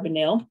University,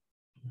 Carbondale.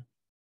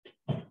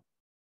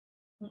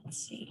 Let's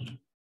see.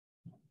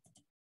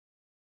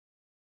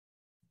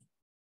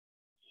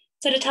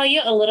 So to tell you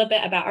a little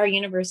bit about our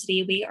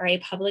university, we are a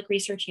public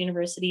research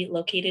university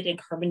located in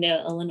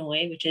Carbondale,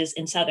 Illinois, which is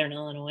in Southern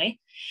Illinois.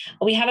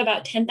 We have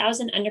about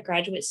 10,000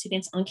 undergraduate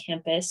students on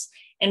campus.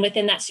 And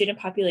within that student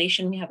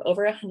population, we have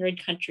over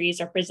 100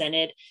 countries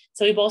represented.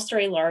 So we bolster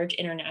a large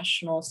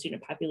international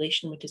student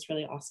population, which is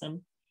really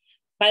awesome.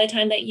 By the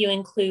time that you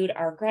include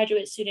our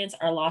graduate students,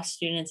 our law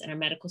students, and our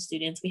medical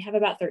students, we have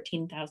about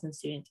 13,000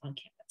 students on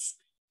campus.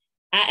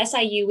 At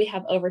SIU, we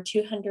have over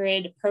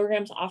 200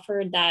 programs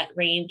offered that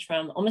range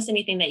from almost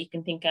anything that you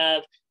can think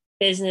of,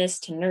 business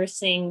to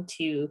nursing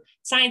to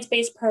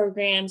science-based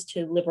programs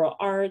to liberal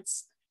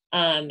arts,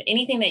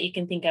 anything that you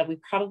can think of, we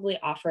probably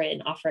offer it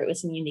and offer it with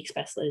some unique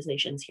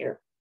specializations here.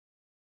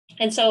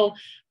 And so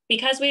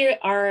because we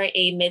are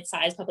a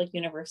mid-sized public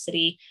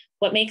university,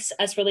 what makes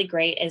us really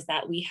great is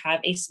that we have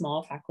a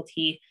small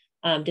faculty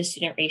to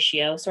student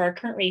ratio. So our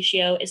current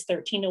ratio is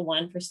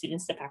 13:1 for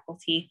students to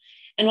faculty.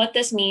 And what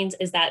this means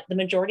is that the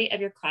majority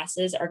of your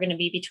classes are going to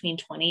be between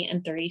 20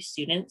 and 30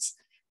 students.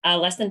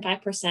 Less than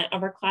 5%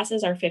 of our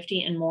classes are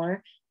 50 and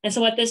more. And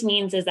so what this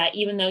means is that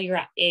even though you're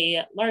at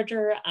a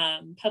larger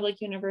public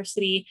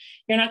university,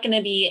 you're not going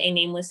to be a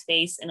nameless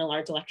face in a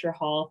large lecture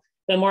hall,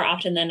 but more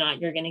often than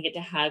not, you're going to get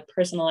to have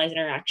personalized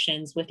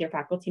interactions with your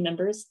faculty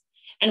members.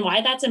 And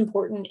why that's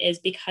important is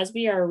because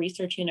we are a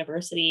research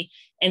university,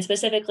 and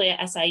specifically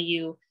at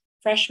SIU,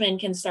 freshmen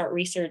can start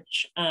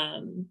research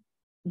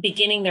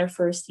beginning their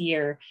first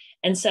year.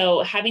 And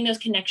so having those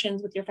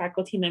connections with your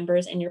faculty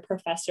members and your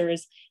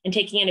professors and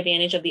taking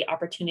advantage of the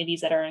opportunities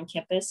that are on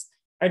campus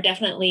are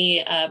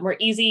definitely more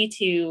easy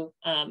to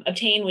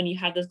obtain when you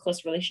have those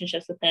close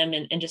relationships with them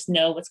and just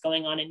know what's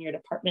going on in your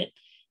department.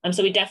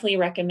 So we definitely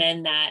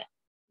recommend that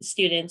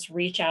students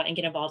reach out and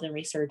get involved in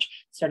research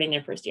starting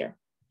their first year.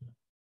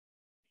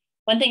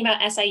 One thing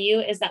about SIU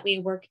is that we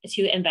work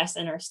to invest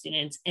in our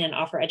students and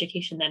offer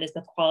education that is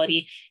of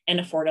quality and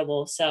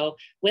affordable. So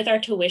with our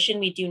tuition,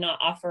 we do not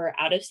offer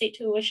out-of-state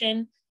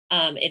tuition.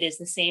 It is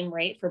the same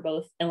rate for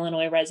both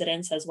Illinois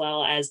residents as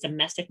well as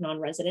domestic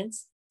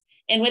non-residents.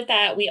 And with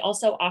that, we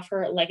also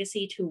offer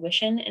legacy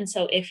tuition. And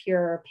so if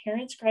your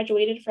parents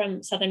graduated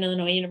from Southern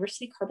Illinois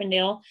University,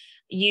 Carbondale,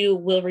 you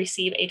will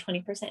receive a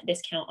 20%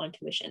 discount on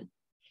tuition.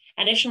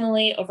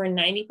 Additionally, over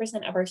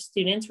 90% of our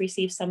students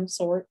receive some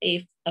sort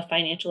of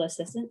financial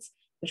assistance,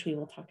 which we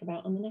will talk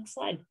about on the next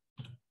slide.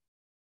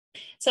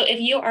 So if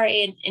you are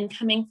an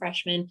incoming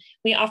freshman,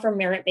 we offer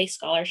merit-based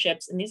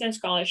scholarships, and these are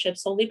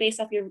scholarships solely based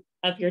off your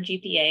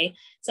GPA.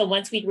 So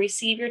once we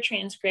receive your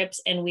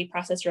transcripts and we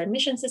process your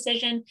admissions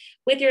decision,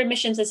 with your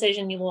admissions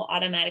decision, you will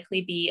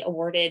automatically be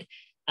awarded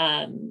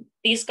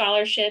these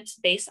scholarships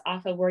based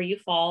off of where you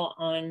fall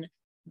on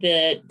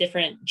the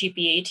different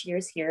GPA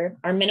tiers here.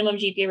 Our minimum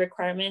GPA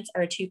requirements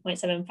are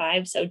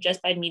 2.75. So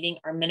just by meeting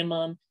our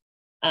minimum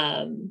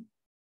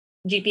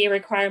GPA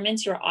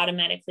requirements, you're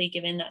automatically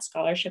given that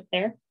scholarship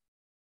there.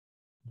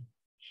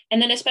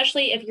 And then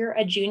especially if you're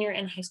a junior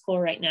in high school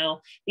right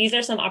now, these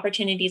are some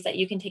opportunities that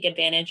you can take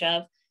advantage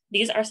of.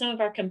 These are some of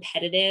our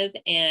competitive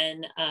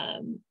and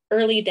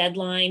early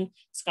deadline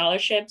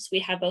scholarships. We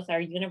have both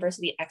our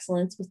University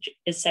Excellence, which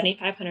is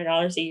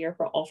 $7,500 a year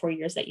for all 4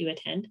 years that you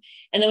attend.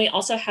 And then we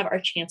also have our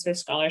Chancellor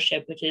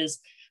Scholarship, which is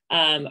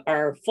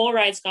our full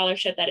ride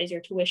scholarship. That is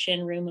your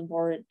tuition, room and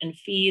board and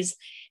fees.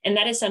 And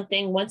that is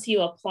something once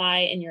you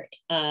apply and you're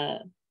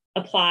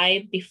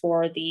apply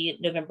before the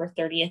November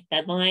 30th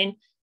deadline,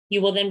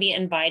 you will then be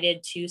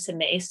invited to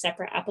submit a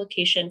separate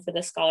application for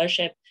the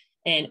scholarship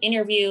and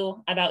interview.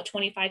 About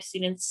 25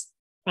 students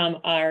from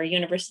our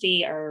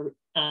university are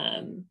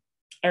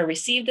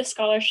received a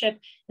scholarship.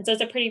 And so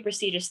it's a pretty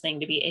prestigious thing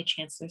to be a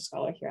Chancellor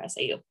Scholar here at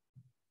SIU.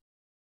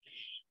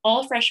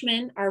 All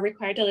freshmen are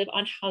required to live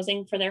on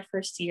housing for their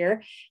first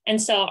year.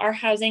 And so our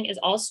housing is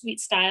all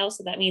suite style.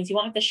 So that means you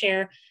won't have to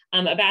share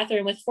a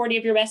bathroom with 40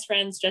 of your best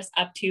friends, just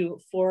up to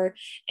 4.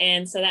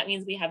 And so that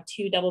means we have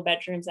 2 double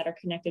bedrooms that are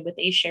connected with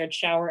a shared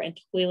shower and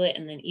toilet.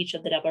 And then each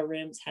of the double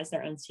rooms has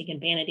their own sink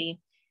and vanity.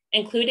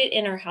 Included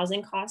in our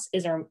housing costs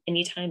is our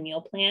anytime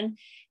meal plan.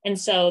 And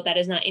so that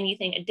is not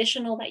anything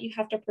additional that you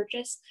have to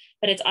purchase,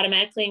 but it's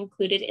automatically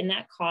included in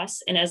that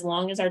cost. And as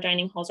long as our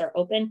dining halls are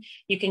open,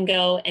 you can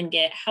go and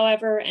get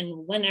however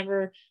and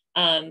whenever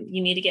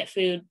you need to get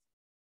food.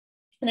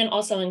 And then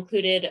also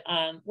included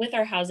with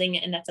our housing,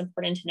 and that's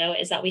important to know,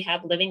 is that we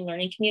have living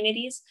learning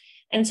communities.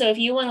 And so if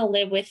you want to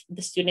live with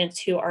the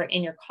students who are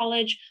in your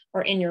college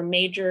or in your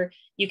major,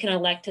 you can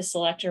elect to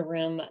select a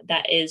room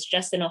that is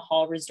just in a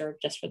hall reserved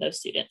just for those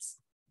students.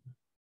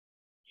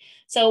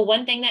 So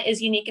one thing that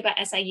is unique about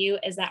SIU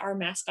is that our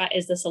mascot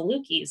is the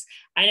Salukis.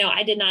 I know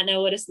I did not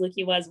know what a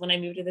Saluki was when I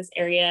moved to this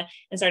area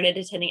and started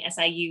attending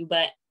SIU,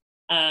 but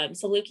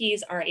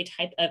Salukis are a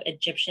type of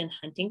Egyptian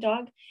hunting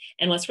dog.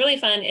 And what's really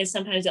fun is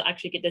sometimes you'll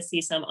actually get to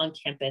see some on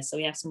campus. So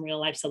we have some real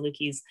life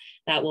Salukis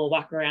that will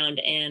walk around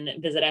and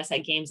visit us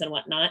at games and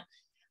whatnot.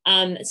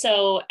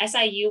 So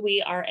SIU,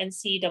 we are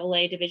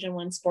NCAA Division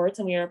I sports,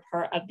 and we are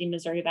part of the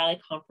Missouri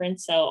Valley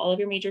Conference. So all of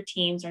your major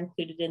teams are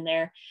included in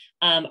there.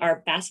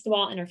 Our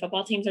basketball and our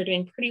football teams are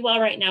doing pretty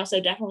well right now,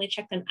 so definitely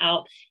check them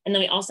out. And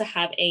then we also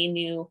have a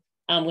new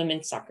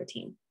women's soccer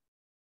team.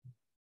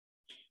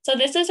 So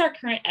this is our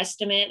current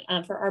estimate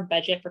for our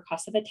budget for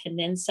cost of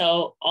attendance.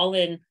 So all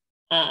in,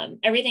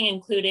 everything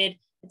included,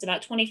 it's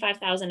about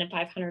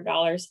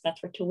 $25,500. That's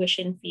for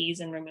tuition, fees,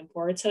 and room and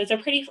board. So it's a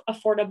pretty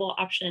affordable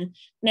option,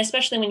 and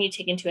especially when you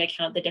take into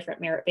account the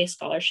different merit-based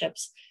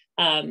scholarships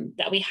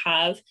that we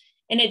have.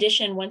 In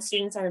addition, once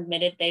students are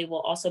admitted, they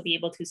will also be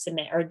able to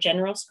submit our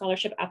general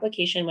scholarship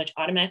application, which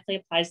automatically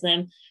applies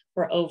them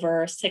for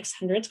over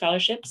 600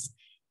 scholarships.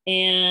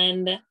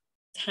 And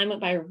time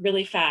went by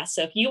really fast.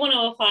 So if you want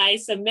to apply,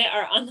 submit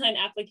our online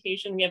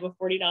application. We have a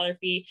 $40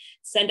 fee.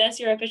 Send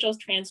us your official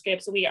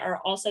transcripts. We are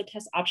also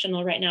test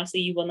optional right now, so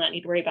you will not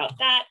need to worry about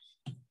that.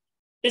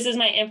 This is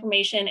my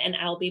information, and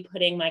I'll be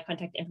putting my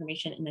contact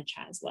information in the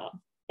chat as well.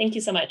 Thank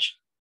you so much.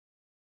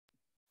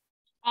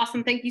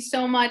 Awesome. Thank you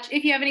so much.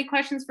 If you have any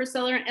questions for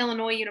Southern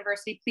Illinois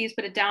University, please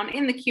put it down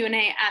in the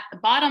Q&A at the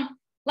bottom.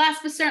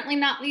 Last but certainly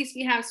not least,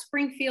 we have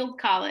Springfield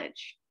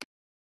College.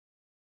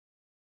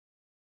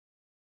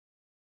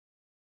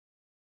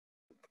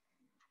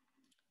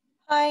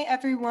 Hi,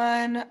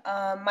 everyone.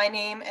 My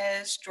name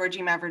is Georgie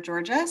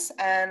Mavrogeorgis,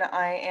 and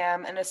I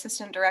am an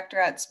assistant director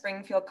at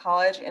Springfield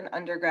College in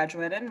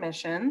undergraduate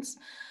admissions.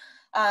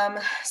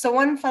 So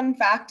one fun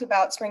fact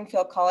about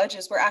Springfield College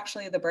is we're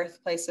actually the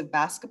birthplace of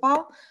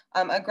basketball.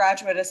 A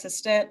graduate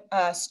student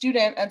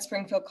at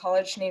Springfield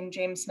College named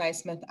James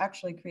Naismith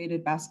actually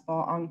created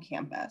basketball on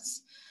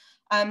campus.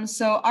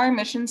 So our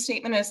mission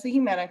statement is the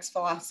humanics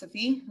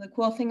philosophy. The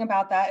cool thing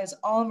about that is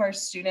all of our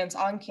students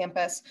on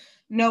campus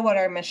know what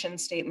our mission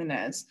statement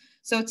is.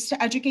 So it's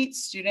to educate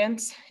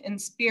students in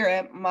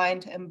spirit,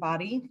 mind, and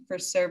body for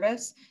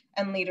service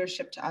and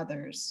leadership to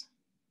others.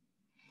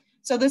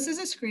 So this is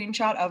a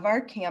screenshot of our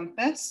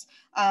campus.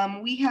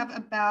 We have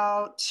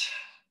about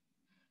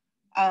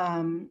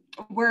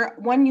We're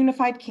one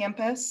unified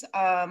campus.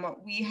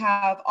 We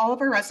have all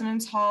of our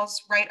residence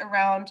halls right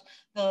around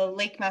the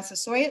Lake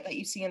Massasoit that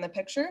you see in the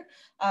picture.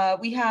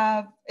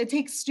 It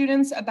takes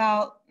students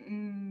about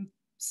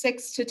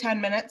 6 to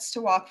 10 minutes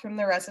to walk from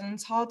the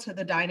residence hall to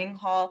the dining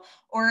hall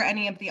or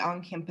any of the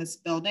on-campus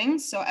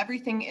buildings. So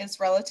everything is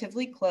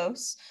relatively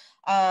close.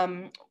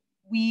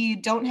 We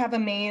don't have a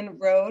main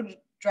road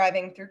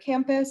driving through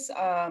campus,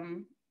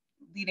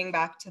 leading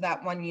back to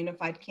that one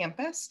unified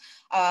campus.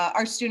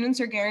 Our students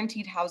are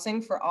guaranteed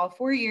housing for all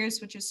 4 years,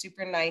 which is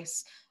super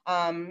nice.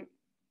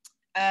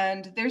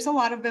 And there's a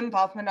lot of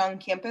involvement on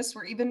campus.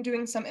 We're even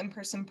doing some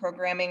in-person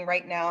programming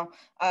right now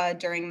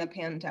during the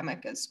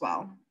pandemic as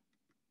well.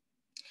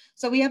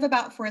 So we have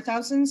about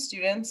 4,000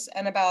 students,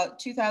 and about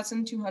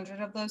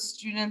 2,200 of those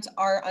students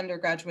are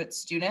undergraduate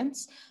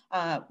students.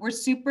 We're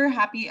super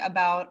happy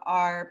about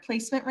our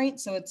placement rate,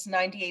 so it's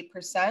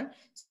 98%.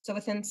 So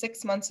within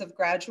 6 months of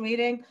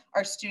graduating,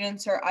 our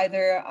students are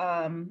either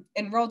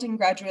enrolled in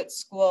graduate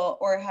school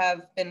or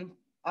have been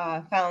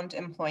found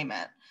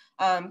employment.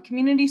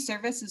 Community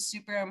service is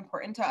super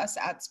important to us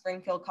at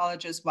Springfield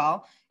College as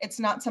well. It's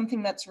not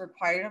something that's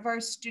required of our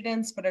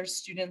students, but our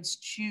students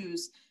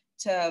choose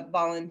to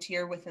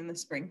volunteer within the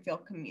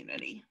Springfield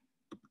community.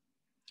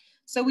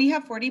 So we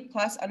have 40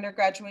 plus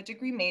undergraduate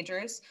degree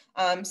majors.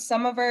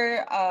 Some of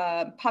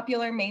our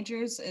popular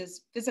majors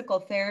is physical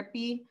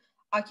therapy,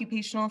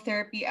 occupational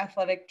therapy,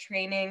 athletic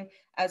training,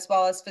 as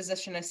well as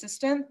physician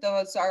assistant.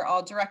 Those are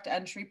all direct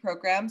entry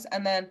programs.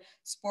 And then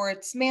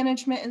sports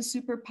management is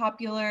super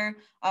popular,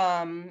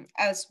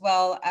 as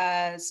well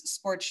as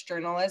sports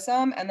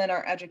journalism, and then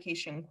our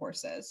education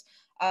courses.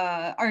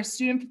 Our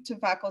student to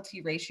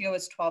faculty ratio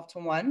is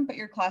 12:1, but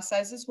your class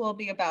sizes will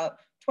be about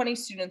 20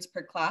 students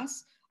per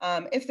class.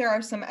 If there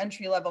are some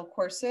entry-level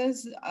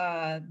courses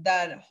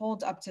that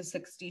hold up to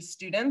 60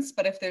 students,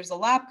 but if there's a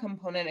lab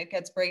component, it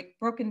gets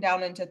broken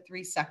down into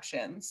 3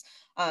 sections.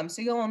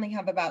 So you'll only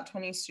have about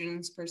 20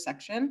 students per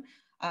section.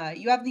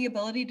 You have the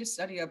ability to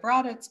study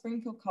abroad at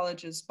Springfield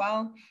College as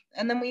well.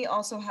 And then we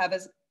also have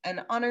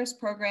an honors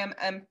program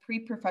and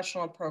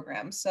pre-professional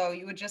program. So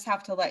you would just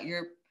have to let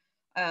your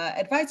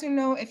advisor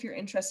know if you're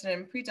interested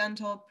in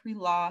pre-dental,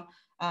 pre-law.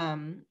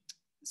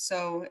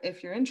 So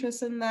if you're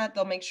interested in that,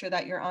 they'll make sure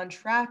that you're on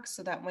track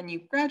so that when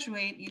you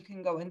graduate, you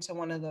can go into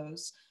one of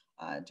those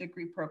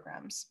degree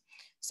programs.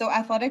 So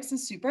athletics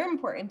is super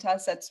important to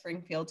us at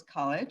Springfield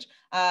College.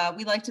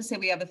 We like to say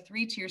we have a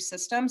 3-tier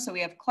system. So we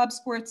have club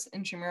sports,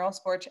 intramural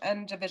sports,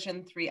 and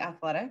Division III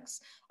athletics.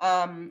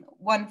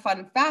 One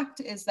fun fact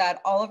is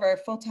that all of our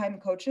full-time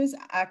coaches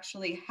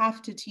actually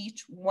have to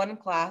teach one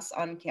class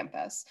on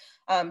campus.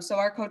 So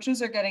our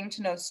coaches are getting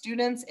to know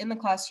students in the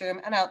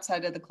classroom and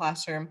outside of the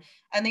classroom,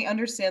 and they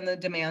understand the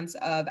demands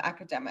of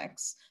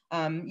academics.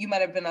 You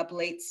might have been up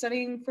late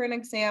studying for an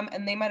exam,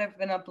 and they might have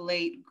been up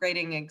late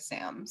grading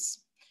exams.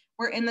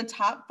 We're in the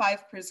top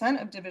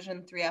 5% of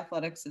Division III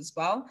athletics as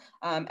well.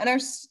 And our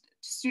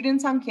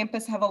students on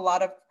campus have a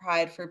lot of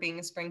pride for being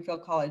a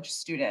Springfield College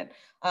student.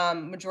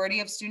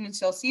 Majority of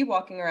students you'll see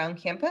walking around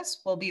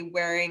campus will be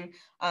wearing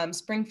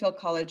Springfield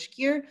College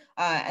gear,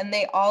 and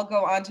they all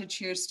go on to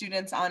cheer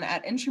students on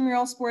at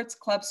intramural sports,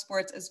 club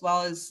sports, as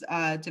well as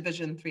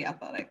Division III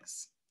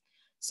athletics.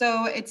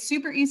 So it's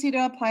super easy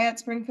to apply at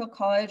Springfield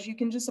College. You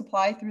can just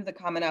apply through the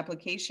common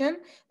application.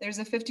 There's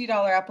a $50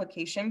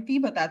 application fee,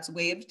 but that's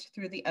waived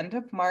through the end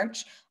of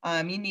March.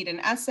 You need an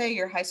essay,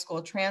 your high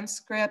school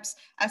transcripts.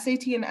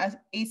 SAT and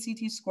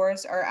ACT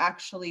scores are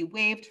actually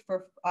waived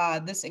for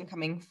this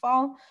incoming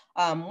fall.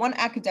 One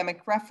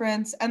academic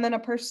reference, and then a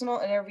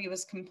personal interview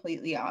is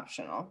completely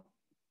optional.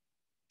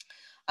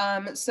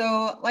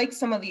 So like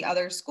some of the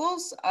other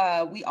schools,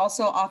 we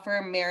also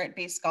offer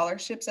merit-based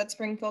scholarships at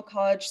Springfield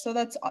College. So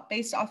that's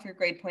based off your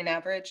grade point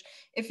average.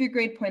 If your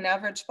grade point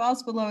average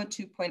falls below a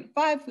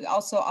 2.5, we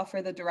also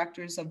offer the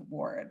Director's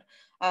Award.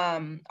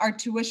 Our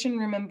tuition,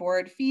 room, and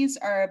board fees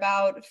are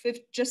about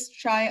just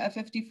shy of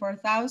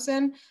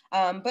 $54,000,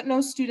 but no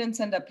students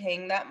end up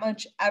paying that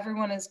much.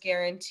 Everyone is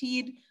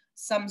guaranteed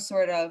some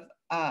sort of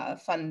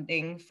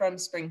funding from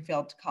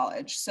Springfield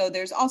College. So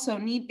there's also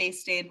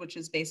need-based aid, which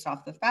is based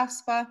off the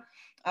FAFSA.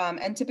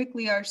 And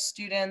typically our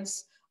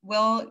students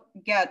will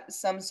get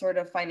some sort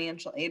of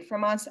financial aid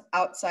from us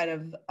outside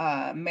of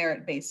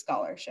merit-based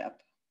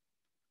scholarship.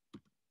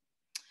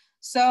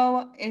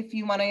 So if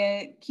you want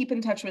to keep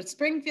in touch with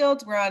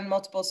Springfield, we're on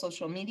multiple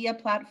social media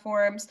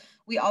platforms.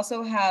 We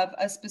also have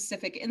a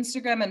specific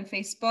Instagram and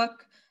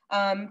Facebook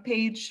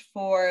page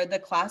for the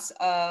class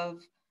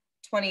of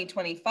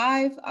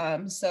 2025.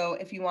 So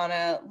if you want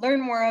to learn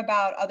more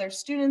about other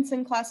students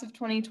in class of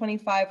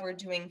 2025, we're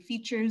doing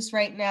features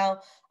right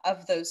now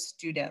of those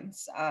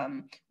students.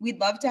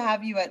 We'd love to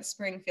have you at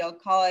Springfield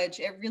College.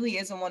 It really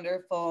is a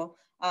wonderful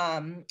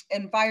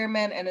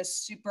environment and a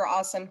super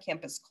awesome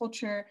campus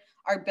culture.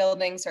 Our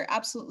buildings are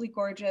absolutely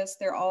gorgeous.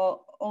 They're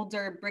all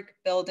older brick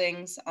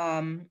buildings.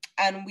 And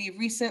we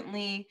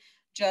recently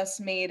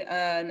just made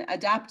an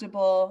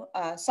adaptable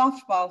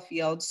softball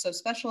field, so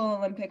Special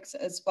Olympics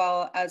as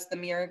well as the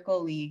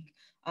Miracle League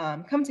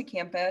come to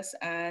campus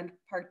and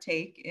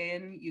partake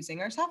in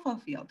using our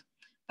softball field.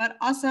 But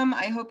awesome.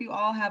 I hope you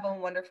all have a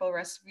wonderful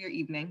rest of your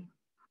evening.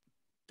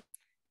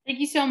 Thank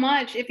you so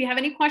much. If you have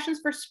any questions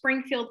for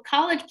Springfield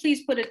College,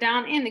 please put it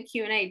down in the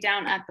Q&A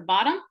down at the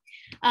bottom.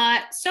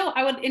 So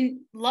I would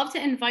love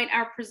to invite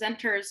our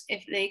presenters,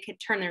 if they could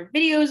turn their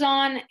videos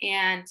on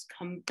and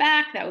come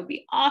back, that would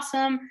be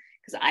awesome,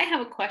 because I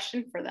have a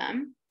question for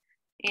them.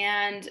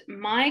 And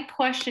my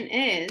question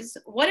is,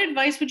 what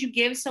advice would you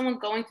give someone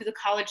going through the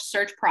college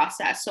search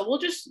process? So we're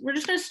just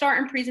going to start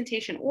in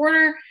presentation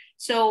order.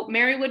 So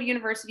Marywood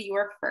University, you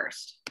are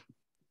first.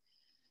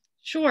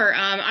 Sure.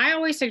 I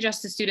always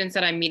suggest to students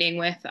that I'm meeting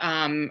with,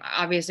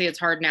 obviously it's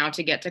hard now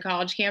to get to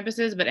college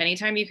campuses, but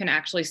anytime you can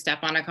actually step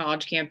on a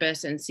college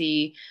campus and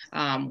see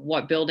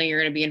what building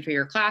you're going to be in for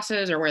your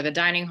classes, or where the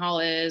dining hall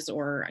is,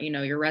 or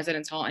your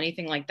residence hall,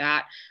 anything like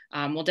that,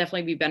 will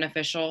definitely be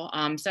beneficial.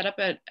 Set up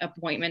an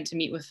appointment to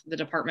meet with the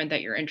department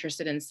that you're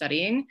interested in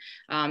studying.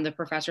 The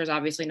professors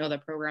obviously know the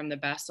program the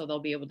best, so they'll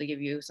be able to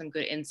give you some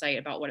good insight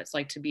about what it's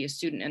like to be a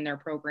student in their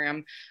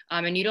program,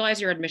 and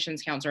utilize your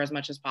admissions counselor as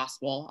much as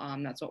possible.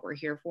 That's what we're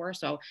here for.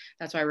 So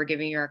that's why we're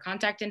giving you our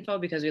contact info,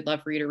 because we'd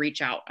love for you to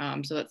reach out.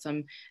 So that's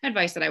some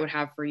advice that I would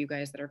have for you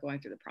guys that are going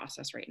through the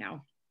process right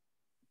now.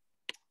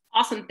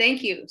 Awesome.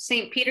 Thank you.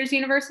 St. Peter's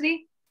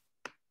University.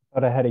 I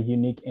thought I had a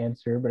unique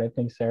answer, but I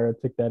think Sarah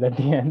took that at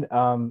the end.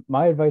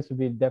 My advice would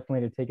be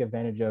definitely to take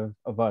advantage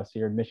of us,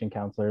 your admission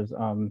counselors.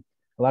 A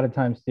lot of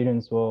times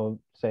students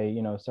will say,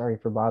 sorry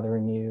for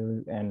bothering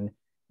you. And,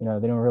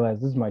 they don't realize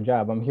this is my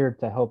job. I'm here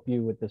to help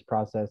you with this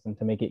process and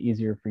to make it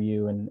easier for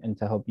you, and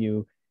to help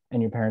you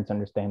and your parents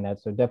understand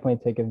that. So definitely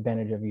take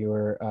advantage of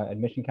your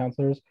admission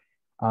counselors.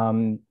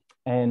 And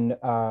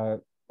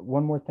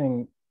one more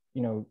thing,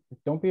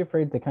 don't be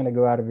afraid to kind of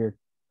go out of your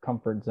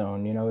comfort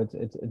zone.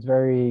 It's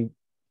very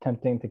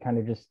tempting to kind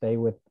of just stay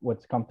with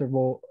what's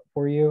comfortable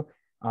for you.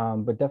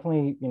 But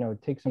definitely,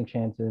 take some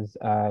chances,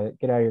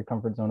 get out of your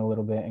comfort zone a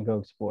little bit and go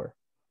explore.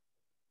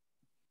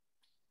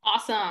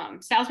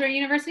 Awesome. Salisbury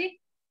University.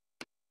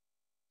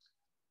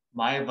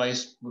 My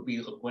advice would be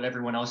what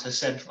everyone else has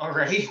said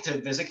already,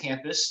 to visit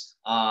campus.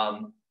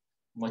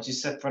 Once you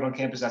set foot on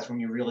campus, that's when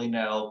you really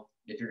know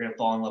if you're going to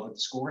fall in love with the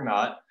school or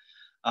not.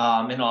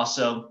 And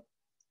also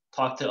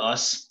talk to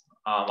us.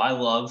 I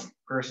love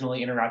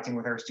personally interacting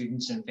with our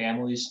students and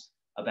families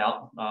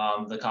about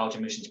the college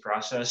admissions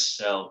process.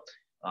 So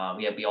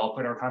we all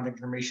put our contact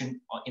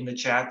information in the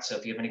chat. So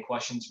if you have any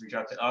questions, reach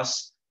out to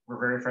us. We're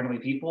very friendly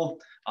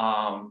people,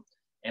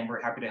 and we're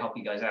happy to help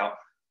you guys out.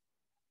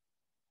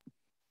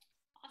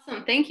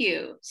 Awesome. Thank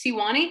you.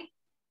 Sewanee.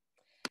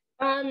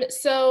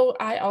 So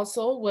I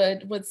also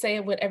would say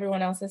what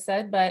everyone else has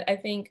said, but I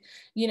think,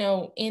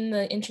 in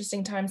the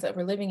interesting times that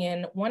we're living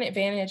in, one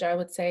advantage I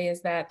would say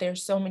is that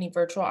there's so many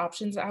virtual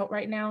options out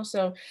right now.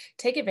 So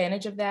take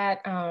advantage of that.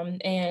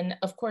 And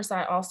of course,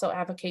 I also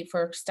advocate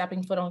for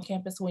stepping foot on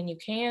campus when you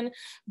can,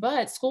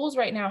 but schools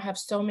right now have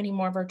so many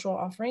more virtual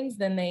offerings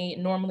than they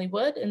normally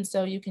would. And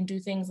so you can do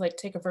things like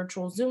take a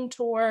virtual Zoom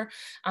tour.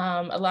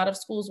 A lot of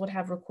schools would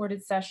have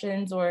recorded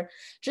sessions, or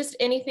just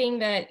anything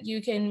that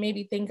you can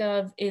maybe think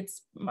of. It's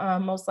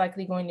most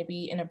likely going to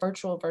be in a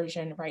virtual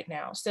version right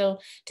now. So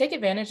take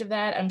advantage of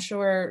that. I'm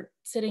sure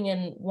sitting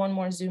in one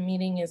more Zoom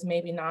meeting is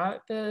maybe not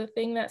the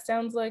thing that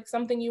sounds like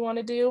something you want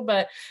to do,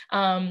 but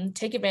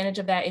take advantage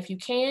of that if you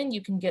can.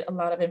 You can get a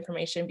lot of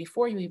information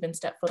before you even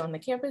step foot on the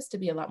campus to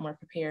be a lot more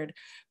prepared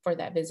for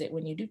that visit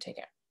when you do take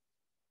it.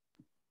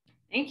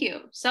 Thank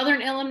you.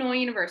 Southern Illinois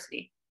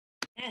University.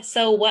 Yeah,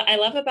 so what I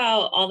love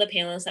about all the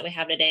panelists that we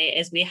have today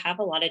is we have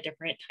a lot of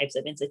different types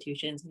of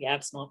institutions. We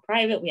have small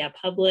private, we have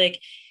public.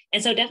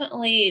 And so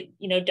definitely,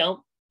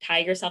 don't tie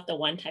yourself to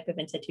one type of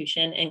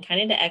institution, and kind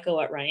of to echo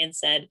what Ryan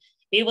said,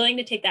 be willing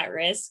to take that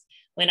risk.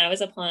 When I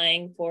was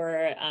applying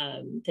for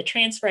to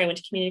transfer, I went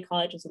to community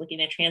college, was looking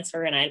to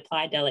transfer, and I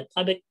applied to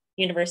public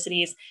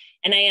universities,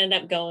 and I ended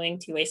up going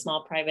to a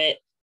small private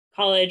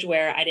college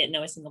where I didn't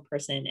know a single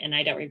person, and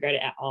I don't regret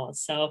it at all.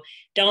 So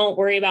don't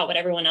worry about what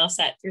everyone else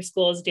at your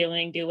school is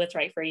doing. Do what's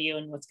right for you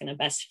and what's going to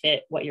best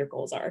fit what your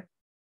goals are.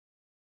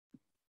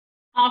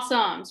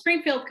 Awesome.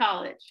 Springfield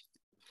College.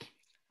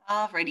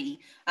 Alrighty.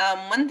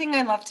 One thing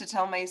I love to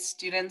tell my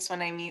students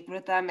when I meet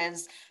with them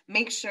is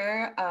make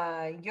sure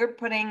you're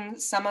putting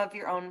some of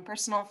your own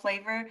personal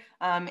flavor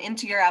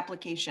into your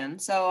application.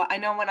 So I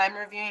know when I'm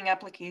reviewing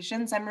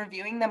applications, I'm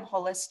reviewing them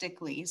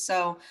holistically.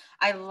 So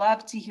I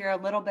love to hear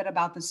a little bit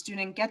about the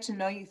student, get to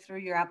know you through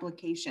your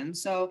application.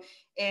 So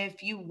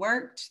if you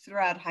worked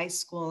throughout high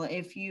school,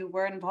 if you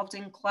were involved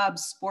in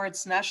clubs,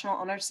 sports, National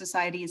Honor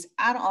Societies,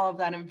 add all of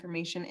that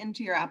information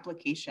into your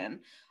application.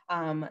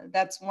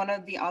 That's one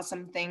of the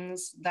awesome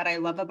things that I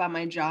love about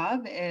my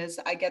job is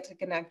I get to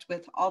connect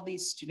with all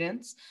these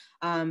students.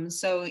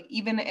 So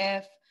even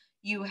if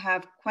you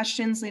have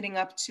questions leading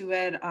up to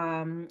it,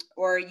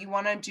 or you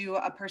want to do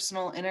a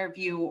personal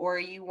interview, or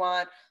you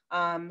want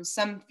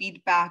some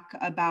feedback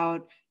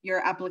about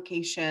your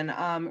application,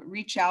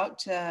 reach out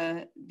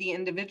to the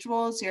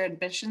individuals, your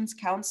admissions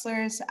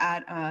counselors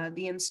at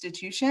the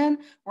institution.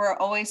 We're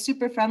always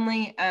super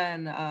friendly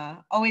and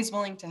always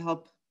willing to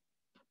help.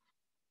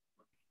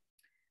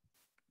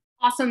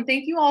 Awesome.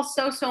 Thank you all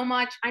so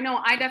much. I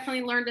know I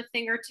definitely learned a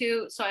thing or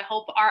two, so I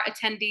hope our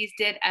attendees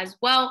did as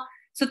well.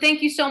 So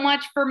thank you so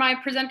much for my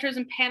presenters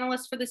and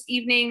panelists for this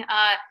evening.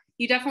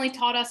 You definitely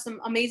taught us some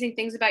amazing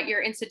things about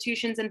your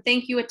institutions, and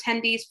thank you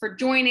attendees for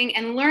joining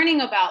and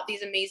learning about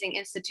these amazing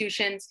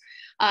institutions.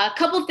 A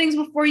couple of things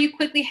before you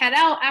quickly head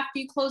out. After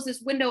you close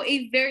this window,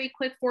 a very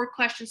quick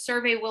 4-question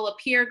survey will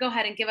appear. Go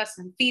ahead and give us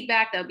some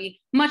feedback. That would be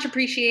much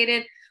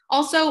appreciated.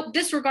 Also,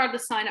 disregard the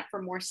sign up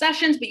for more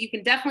sessions, but you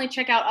can definitely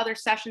check out other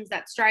sessions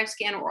that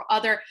StriveScan or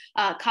other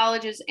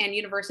colleges and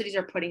universities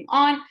are putting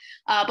on.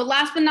 But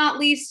last but not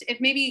least,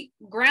 if maybe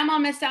grandma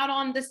missed out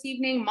on this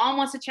evening, mom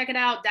wants to check it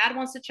out, dad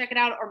wants to check it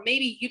out, or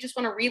maybe you just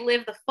want to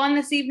relive the fun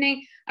this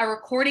evening, a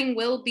recording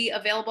will be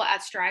available at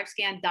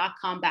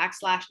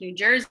strivescan.com/New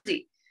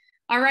Jersey.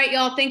 All right,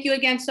 y'all, thank you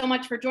again so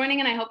much for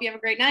joining, and I hope you have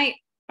a great night.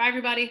 Bye,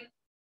 everybody.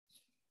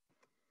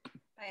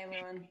 Bye,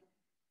 everyone.